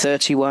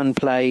 31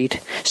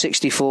 played,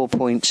 64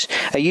 points.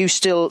 Are you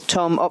still,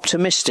 Tom,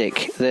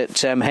 optimistic that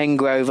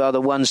Hengrove are the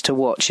ones to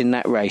watch in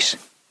that race?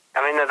 I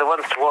mean, they're the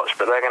ones to watch,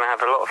 but they're going to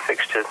have a lot of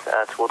fixtures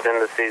towards the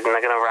end of the season.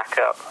 They're going to rack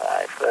up,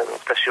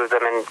 especially with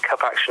them in cup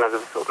action, as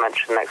I've sort of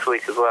mentioned, next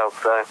week as well.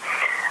 So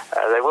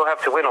they will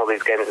have to win all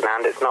these games in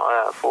hand. It's not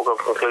a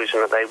foregone conclusion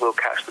that they will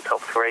catch the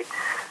top 3,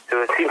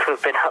 who seem to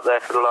have been up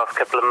there for the last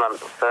couple of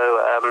months. So,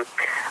 I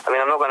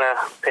mean, I'm not going to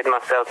pin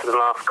myself to the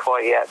mast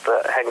quite yet,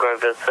 but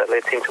Hengrove is certainly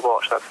a team to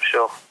watch, that's for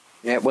sure.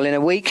 Yeah, well, in a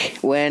week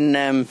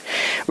when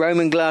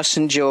Roman Glass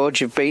St George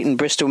have beaten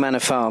Bristol Manor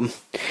Farm,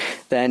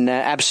 then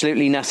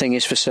absolutely nothing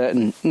is for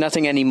certain.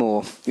 Nothing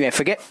anymore. Yeah,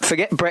 forget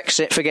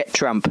Brexit, forget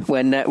Trump.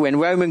 When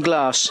Roman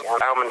Glass,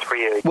 Almonds for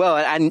you. Well,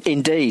 and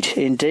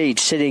indeed,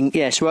 sitting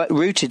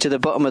rooted to the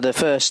bottom of the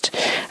First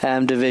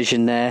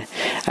Division there,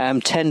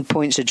 10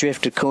 points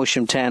adrift of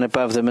Corsham Town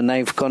above them, and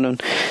they've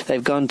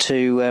gone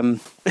to.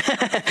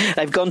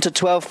 They've gone to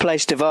 12th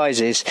place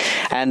Devizes,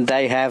 and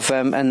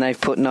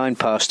they've put 9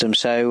 past them.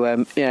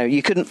 So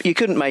you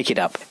couldn't make it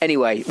up.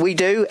 Anyway, we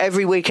do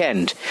every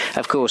weekend,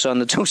 of course, on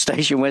the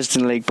Toolstation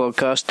Western League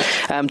podcast.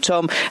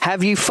 Tom,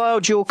 have you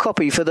filed your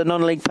copy for the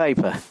non-league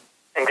paper?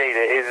 Indeed,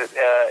 it is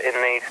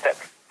in the step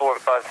 4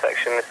 and 5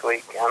 section this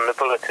week, and the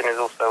bulletin is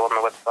also on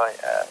the website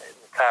in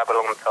the tab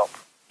along the top.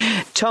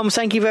 Tom,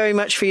 thank you very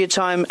much for your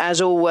time,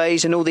 as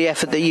always, and all the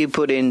effort that you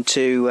put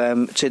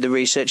into to the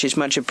research. It's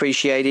much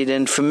appreciated.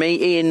 And from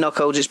me, Ian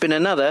Knockholds, it's been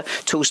another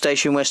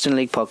Toolstation Western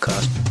League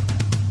podcast.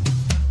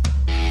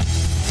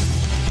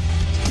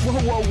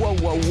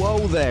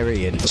 Whoa there,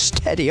 Ian.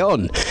 Steady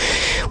on.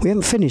 We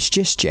haven't finished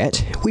just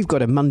yet. We've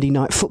got a Monday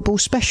Night Football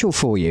special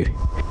for you.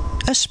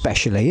 A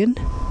special, Ian?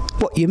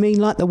 What, you mean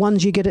like the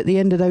ones you get at the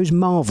end of those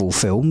Marvel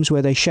films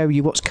where they show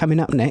you what's coming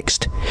up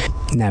next?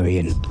 No,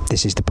 Ian,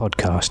 this is the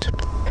podcast.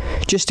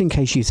 Just in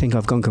case you think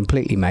I've gone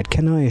completely mad,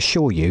 can I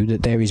assure you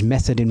that there is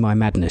method in my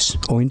madness,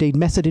 or indeed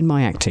method in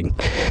my acting?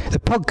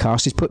 The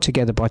podcast is put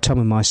together by Tom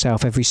and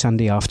myself every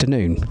Sunday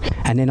afternoon,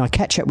 and then I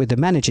catch up with the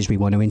managers we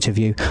want to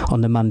interview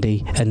on the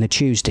Monday and the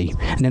Tuesday,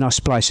 and then I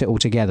splice it all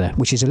together,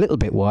 which is a little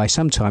bit why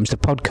sometimes the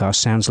podcast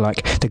sounds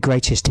like the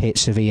greatest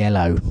hits of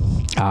ELO.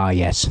 Ah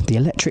yes, the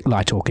Electric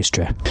Light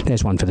Orchestra.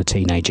 There's one for the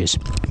teenagers.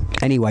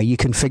 Anyway, you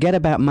can forget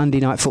about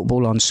Monday Night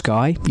Football on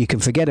Sky. You can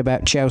forget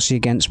about Chelsea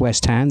against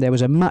West Ham. There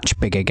was a much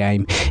bigger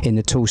game in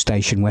the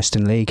Toolstation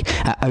Western League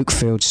at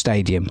Oakfield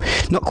Stadium.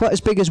 Not quite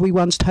as big as we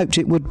once hoped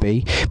it would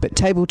be, but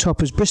table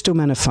toppers Bristol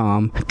Manor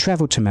Farm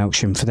travelled to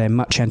Melksham for their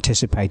much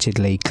anticipated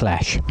league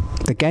clash.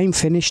 The game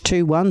finished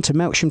 2-1 to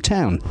Melksham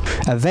Town,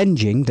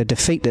 avenging the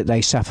defeat that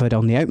they suffered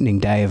on the opening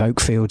day of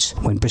Oakfields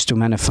when Bristol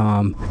Manor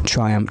Farm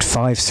triumphed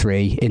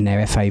 5-3 in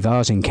their FA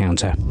Vars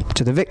encounter.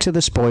 To the victor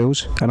the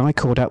spoils, and I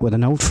caught up with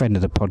an old friend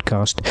of the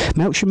podcast,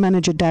 Melksham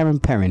manager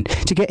Darren Perrin,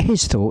 to get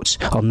his thoughts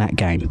on that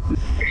game.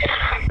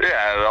 Yeah,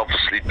 Yeah,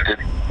 obviously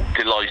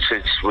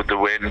delighted with the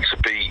win, to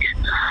beat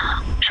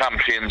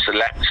champions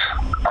elect,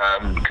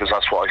 because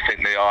that's what I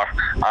think they are,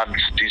 and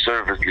to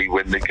deservedly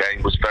win the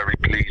game was very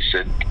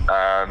pleasing.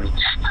 And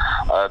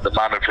the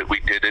manner that we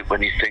did it,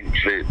 when you think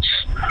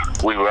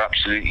that we were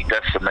absolutely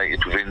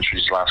decimated with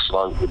injuries last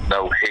night, with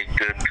no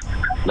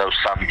Higdon, no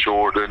Sam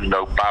Jordan,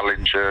 no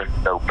Ballinger,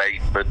 no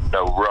Bateman,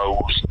 no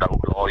Rose, no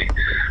Loy.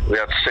 We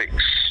had six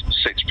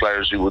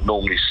players who would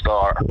normally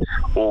start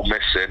all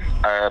missing,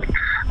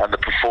 and the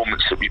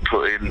performance that we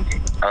put in,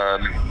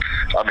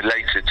 I'm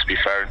elated, to be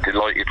fair, and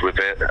delighted with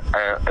it,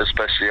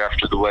 especially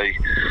after the way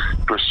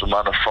Bristol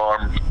Manor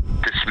Farm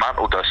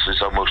dismantled us,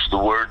 is almost the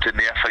word, in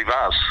the FA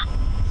Vase.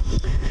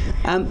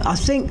 I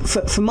think,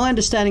 from my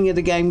understanding of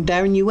the game,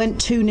 Darren, you went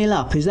 2-0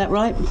 up, is that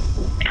right?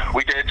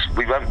 We did.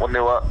 We went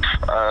 1-0 up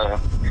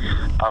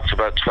after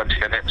about 20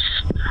 minutes.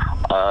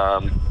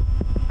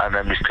 And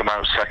then we've come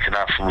out second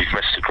half and we've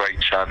missed a great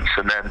chance.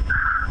 And then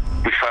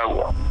we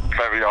felt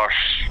very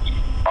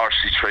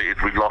harshly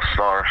treated. We lost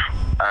our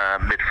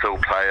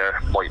midfield player,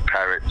 Mike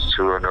Perrott,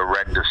 to an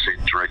horrendous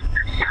injury,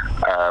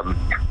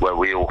 where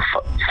we all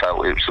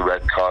felt it was a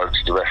red card.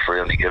 The referee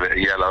only gave it a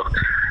yellow.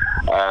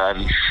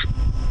 And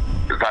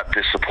that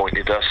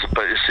disappointed us,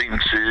 but it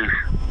seemed to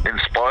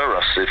inspire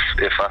us,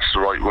 if that's the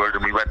right word,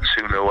 and we went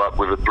 2-0 up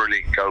with a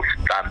brilliant goal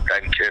from Dan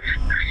Denkiff.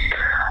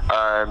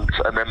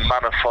 And then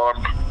Manor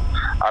Farm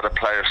had a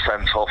player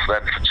sent off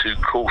then for 2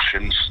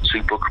 cautions,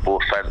 2 bookable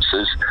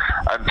offences.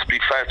 And to be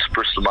fair to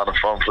Bristol Manor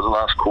Farm, for the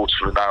last quarter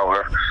of an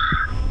hour,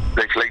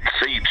 they've laid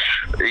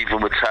siege.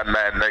 Even with 10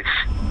 men,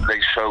 they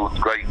showed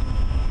great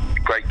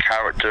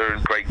character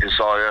and great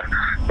desire.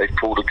 They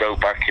pulled a goal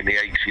back in the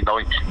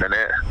 89th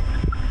minute.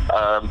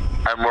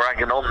 And we're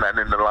hanging on then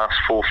in the last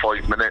 4 or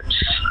 5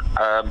 minutes.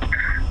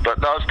 But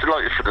no, I was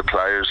delighted for the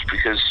players,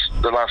 because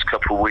the last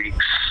couple of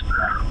weeks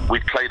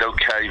we've played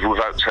okay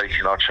without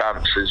taking our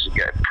chances and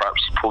getting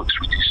perhaps the points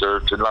we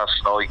deserved. And last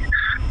night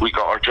we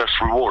got our just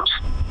rewards.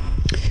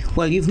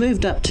 Well, you've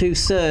moved up to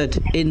third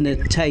in the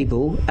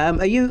table.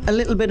 Are you a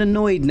little bit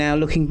annoyed now,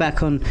 looking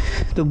back on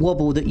the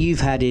wobble that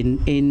you've had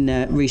in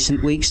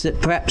recent weeks, that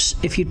perhaps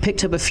if you'd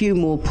picked up a few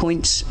more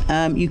points,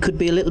 you could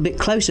be a little bit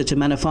closer to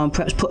Manor Farm,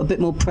 perhaps put a bit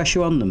more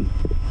pressure on them?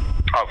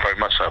 Oh, very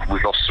much so.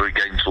 We've lost 3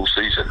 games all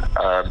season.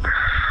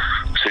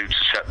 2 to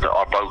Shepton,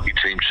 our bogey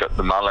team,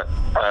 Shepton Mallet.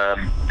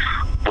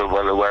 We're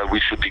well aware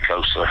we should be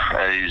closer.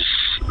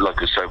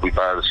 Like I said, we've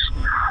had,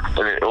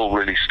 and it all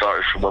really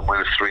started from when we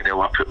were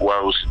 3-0 up at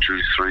Wells and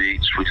drew 3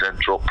 each. We then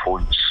dropped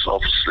points,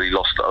 obviously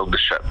lost at home to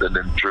Shepton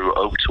and drew at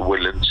home to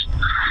Willands.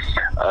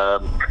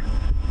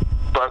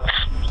 But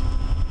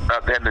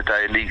at the end of the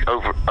day, league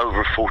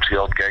over 40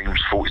 odd games,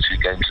 42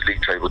 games, the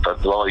league table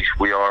don't lie.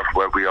 We are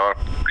where we are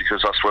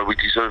because that's where we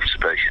deserve to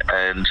be.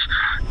 And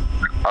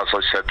as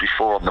I said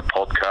before on the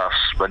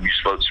podcast, when you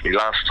spoke to me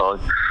last time,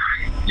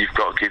 you've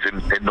got to give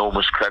him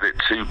enormous credit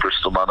to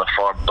Bristol Manor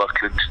Farm,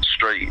 Bucklington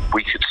Street.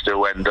 We could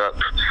still end up,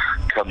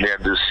 come the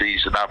end of the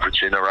season,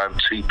 averaging around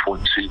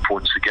 2.2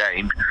 points a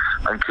game,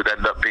 and could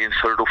end up being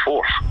third or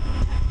fourth.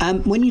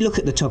 When you look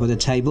at the top of the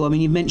table, I mean,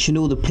 you've mentioned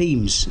all the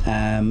teams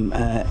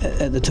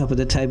at the top of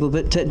the table,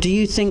 but do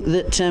you think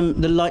that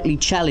the likely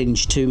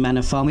challenge to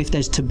Manor Farm, if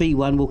there's to be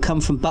one, will come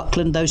from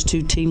Buckland? Those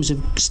 2 teams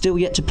have still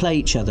yet to play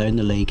each other in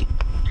the league.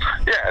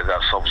 Yeah,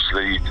 that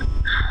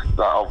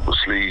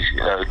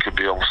could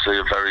be obviously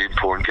a very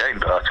important game,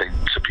 but I think,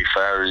 to be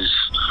fair, is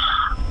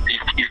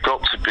you've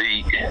got to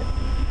beat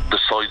the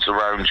sides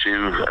around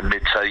you and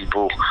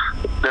mid-table.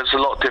 There's a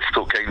lot of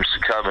difficult games to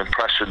come, and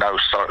pressure now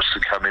starts to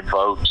come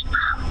involved.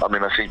 I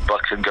mean, I think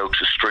Buckland go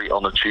to Street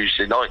on a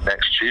Tuesday night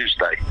next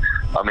Tuesday.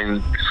 I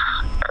mean,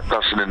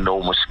 that's an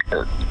enormous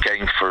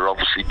game for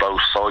obviously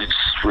both sides,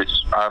 which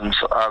and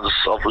has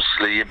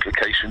obviously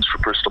implications for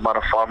Bristol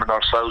Manor Farm and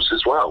ourselves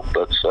as well.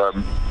 But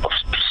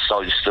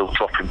sides still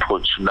dropping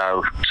points from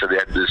now to the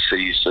end of the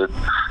season,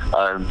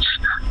 and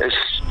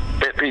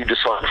it'd be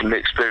decided from the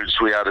experience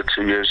we had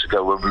 2 years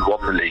ago when we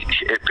won the league.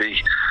 It'd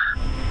be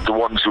the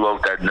ones who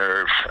hold their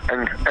nerve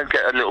and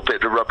get a little bit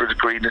of the rub of the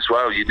green as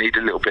well. You need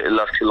a little bit of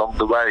luck along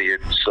the way.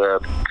 It's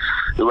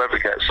whoever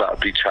gets that will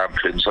be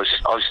champions.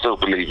 I still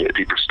believe it'd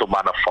be Bristol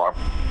Manor Farm.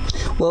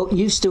 Well,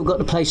 you've still got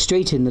to play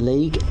Street in the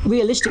league.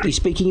 Realistically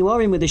speaking, you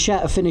are in with a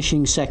shout of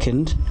finishing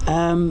second.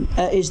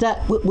 Is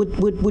that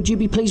would you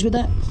be pleased with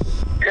that?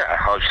 Yeah,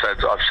 I've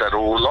said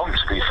all along,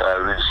 to be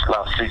fair, is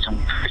last season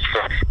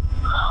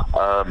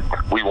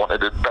we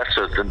wanted it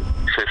better than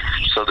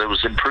 5th, so there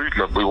was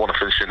improvement. We want to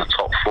finish in the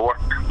top 4,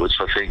 which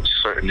I think is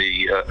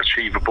certainly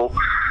achievable,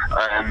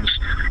 and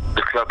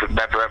the club have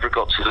never ever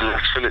got to the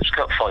Phillips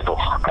Cup final.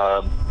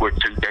 We're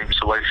 2 games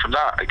away from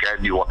that.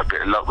 Again, you want a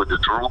bit of luck with the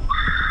draw,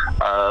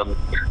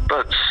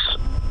 but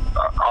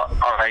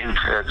our aim,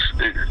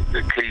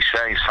 the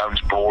cliche,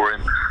 sounds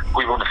boring.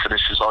 We want to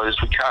finish as high as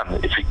we can.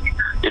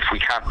 If we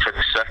can't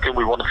finish second,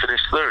 we want to finish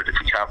third. If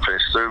we can't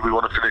finish third, we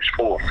want to finish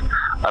fourth.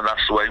 And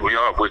that's the way we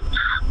are.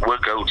 We'll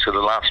go to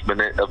the last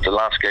minute of the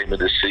last game of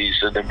the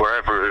season, and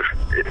wherever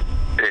it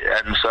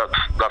ends up,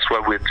 that's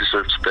where we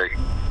deserve to be.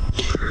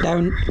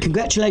 Darren,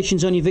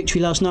 congratulations on your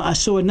victory last night. I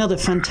saw another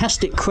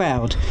fantastic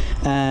crowd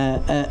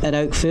at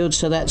Oakfield,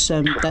 so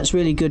that's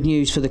really good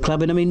news for the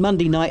club. And I mean,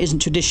 Monday night isn't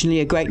traditionally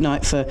a great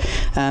night for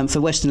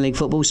Western League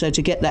football, so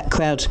to get that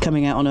crowd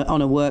coming out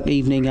on a work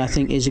evening, I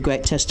think, is a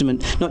great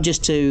testament not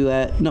just to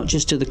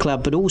the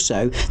club, but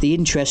also the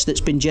interest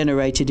that's been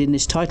generated in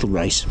this title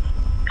race.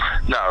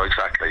 No,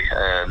 exactly.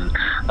 And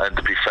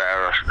to be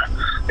fair,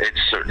 it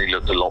certainly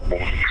looked a lot more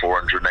than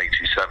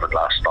 487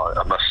 last night.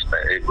 I must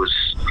admit, it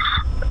was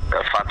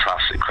a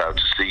fantastic crowd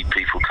to see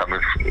people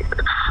coming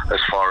as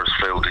far as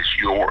field as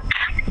York,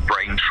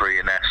 Braintree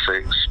and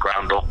Essex,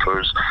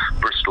 Groundhoppers,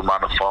 Bristol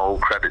Manor Farm.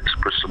 Credit to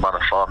Bristol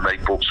Manor Farm, they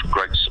brought some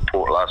great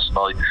support last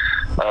night.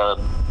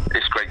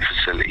 It's great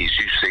facilities,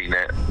 you've seen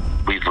it,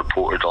 we've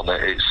reported on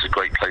it. It's a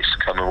great place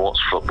to come and watch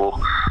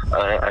football,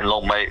 and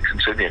long may it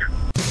continue.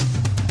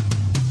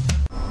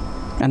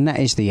 And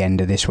that is the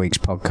end of this week's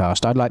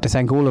podcast. I'd like to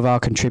thank all of our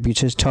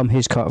contributors, Tom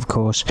Hiscott, of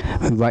course,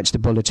 who writes the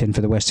bulletin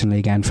for the Western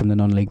League and from the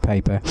non-league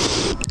paper,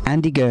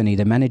 Andy Gurney,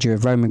 the manager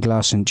of Roman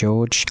Glass St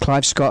George,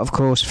 Clive Scott, of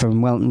course,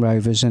 from Welton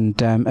Rovers,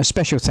 and a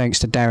special thanks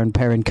to Darren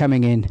Perrin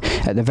coming in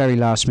at the very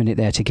last minute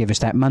there to give us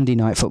that Monday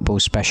Night Football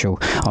special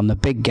on the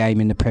big game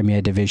in the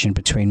Premier Division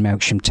between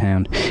Melksham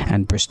Town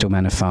and Bristol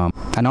Manor Farm.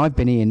 And I've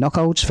been Ian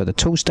Knockolds for the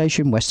Tool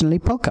Station Western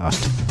League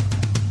podcast.